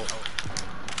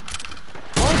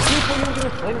why people using a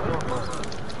flint knife?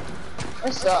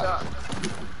 What's up?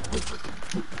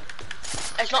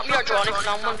 It's not me or Johnny, because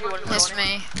I'm 1v1. it's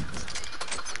me.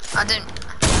 I didn't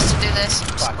do this.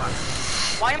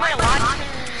 Why am I lagging?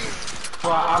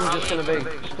 Well, I'm just going to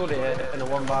be stood here in a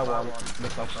 1x1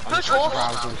 because I'm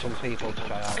browsing some people to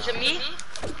try out. Is it me?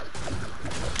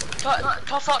 Fuck,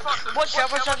 what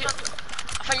servers have you?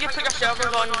 I think you put your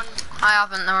servers on. I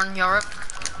haven't, they're on Europe.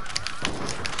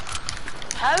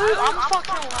 How? I'm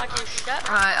fucking lagging shit.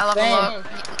 Right, I'll have a look.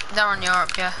 They're on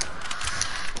Europe, yeah.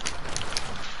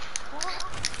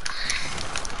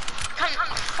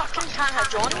 Can't hit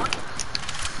Johnny.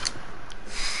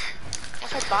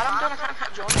 What's how bad I'm doing? I can't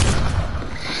hit Johnny.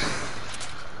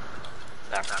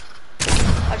 There.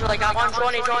 I was like, I'm on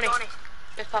Johnny.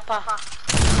 Yes, Papa.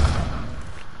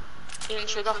 Eating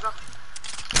sugar.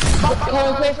 Can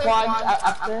we play squads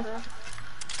after?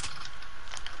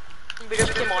 We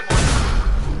just came on.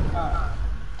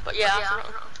 But yeah, after.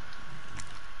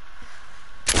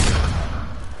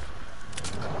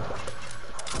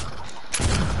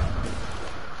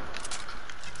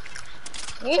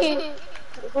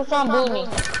 Who's trying to bully me?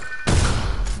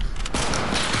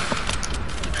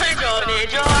 Johnny,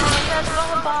 that's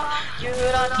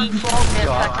you're not the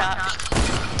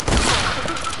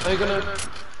Are you gonna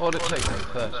order take me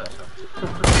first?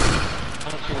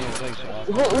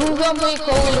 Who's gonna play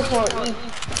Call before me?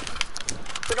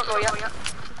 We don't know yet.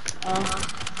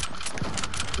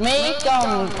 Make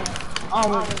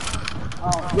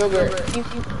yogurt. He's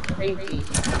crazy.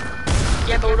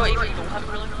 Yeah, but we don't even know him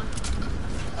really.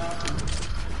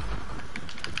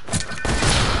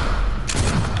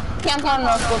 Can't find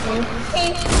enough with you.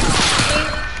 Hey.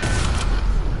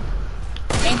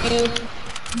 Thank you.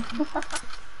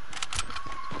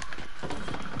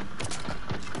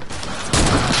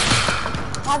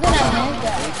 How did I miss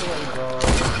that?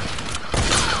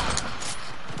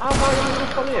 How far are you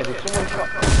just on here? Did someone shot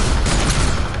me?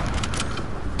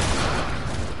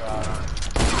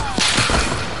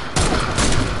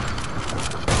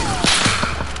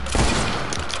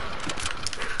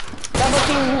 Double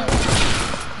team.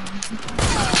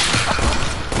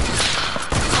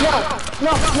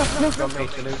 No. You want me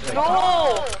to lose it? No!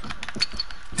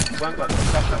 We haven't got the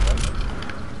pressure.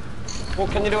 Well,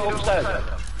 can you do it upstairs then?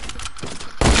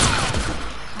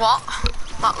 What?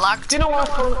 That lagged. Do you know I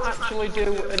can't actually do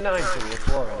a 90 with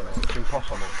floor anymore? It's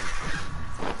impossible.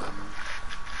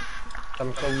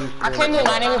 I'm so used to I can't do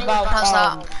 90 without How's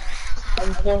that?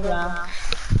 I'm 4 now.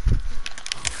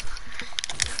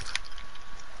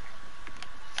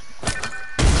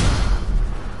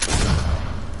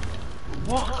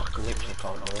 What? I literally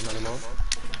can't do them anymore.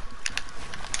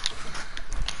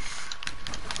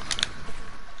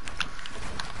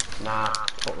 Nah,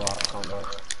 fuck that, I can't do it.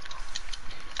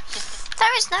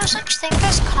 There is no such thing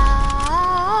as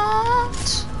can't.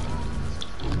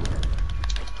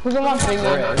 Who's the one thing?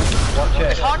 There is. Watch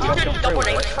it. It's hard to Watch do it double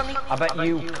through names it. for me. I bet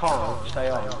you can't stay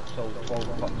on till 12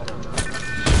 o'clock tonight.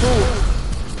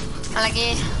 I like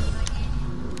it.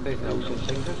 There's no such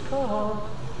thing as can't.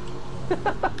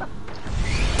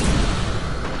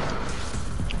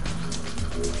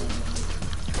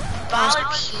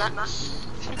 Valid smacks.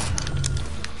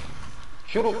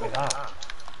 Shut up with that.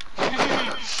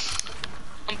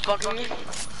 I'm bugging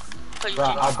you.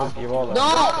 Right, I'll bump you all. No!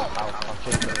 I'll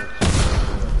take it.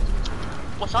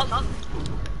 What's up?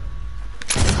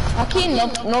 Aquí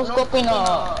no scoping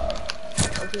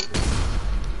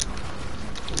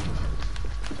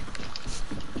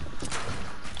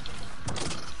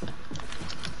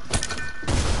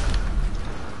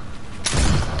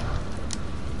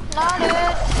Not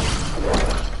it.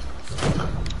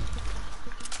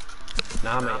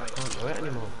 Nah, mate, I can't do it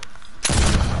anymore.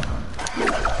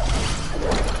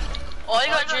 All you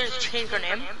gotta do is change your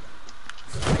name.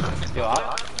 You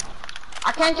are?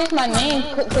 I can't change my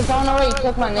name because someone already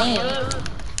took my name.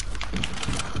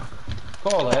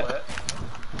 Call it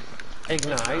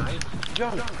Ignite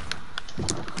Johnny.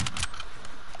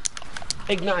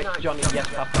 Ignite Johnny, yes,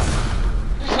 Papa.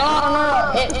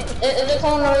 No. It's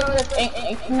someone already took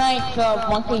Ignite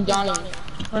Monkey Johnny.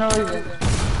 For no reason.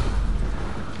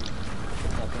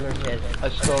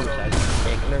 As Storm says,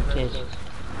 ignorant is.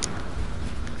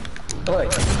 Oi.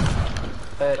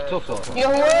 Tuffle. Yo,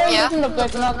 where Yeah. is the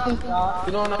big nothing?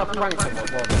 You know when I pranked him,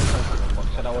 what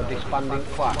said I was disbanding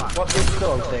class? What did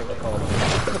Storm say it was called?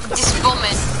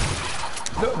 Disbumming.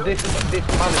 No, disbanding.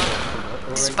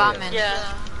 Disbamming.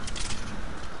 Yeah.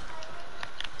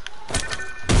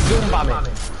 Dumbamming.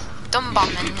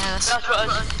 Dumbamming, yes. That's what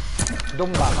it is.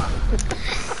 Dumbamming.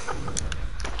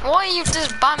 Why are you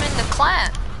just bamming the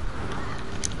clan?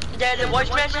 Yeah, the voice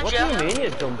message, What do yeah. you mean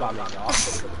you're dumbamming, dog?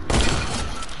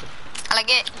 I like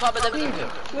it. But the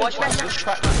voice Just message.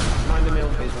 minding my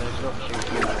own business, not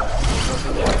shooting.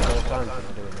 Nothing else all the time when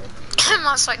I'm doing it.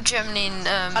 That's like Germany and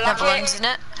like Netherlands, it. isn't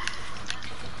it?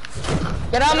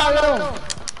 Get out of my room.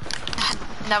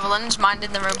 Netherlands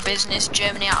minding their own business.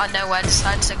 Germany out of nowhere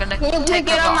decides they're gonna Can you please take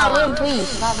get over out of my room, Holland.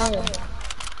 please? Not room.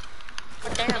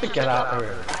 Get out of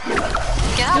here.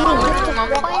 Get out of my room, I'm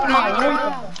playing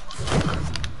Minecraft.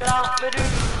 Get out, baby.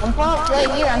 I'm trying to play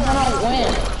here. I'm trying to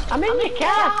win. I'm in your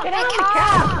car! Get out of the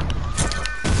car!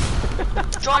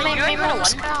 Johnny, I'm you in ain't my gonna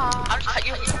mom's win. car. I'll just hit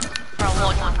you for a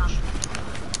long punch.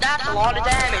 That's a lot of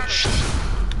damage.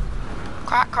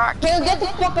 Crack, crack. Taylor, get the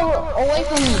fuck away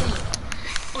from me.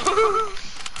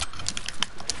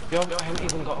 Yo, I haven't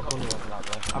even got a gun over that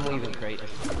way. I'm leaving creative.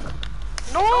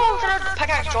 No, I'm trying to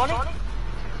pickaxe Johnny.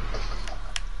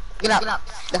 Get up.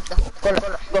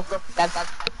 Go. That's.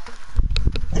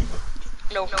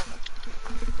 No.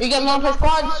 You get one for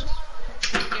squads?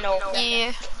 No.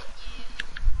 Yeah.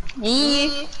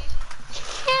 Yeah.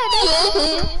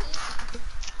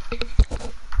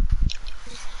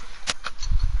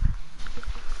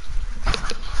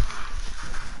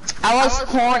 I was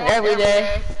corn every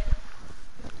day.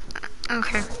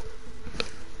 Okay.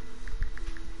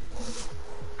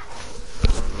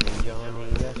 Johnny,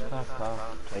 yes, Papa.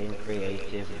 Playing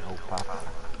creative, no Papa.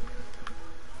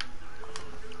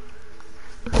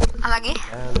 I like it.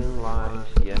 Telling lies,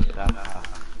 yes, Papa.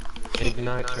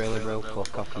 Ignite's really bro,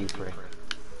 fuck off you prick.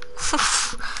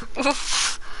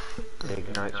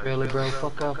 Ignite's really bro,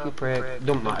 fuck off you prick.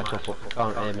 Don't matter, Tuffle.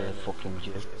 Can't hear me, fucking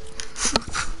Jew.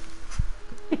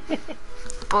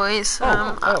 Boys,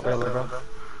 Oh, really, bro.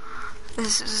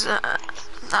 this is,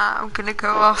 I'm gonna go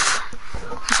off.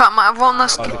 In fact, I've won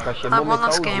this, Oh, because your I've mummy won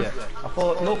this told game. you. I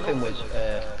thought nothing was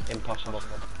impossible.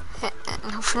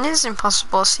 Nothing is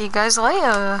impossible. See you guys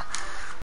later.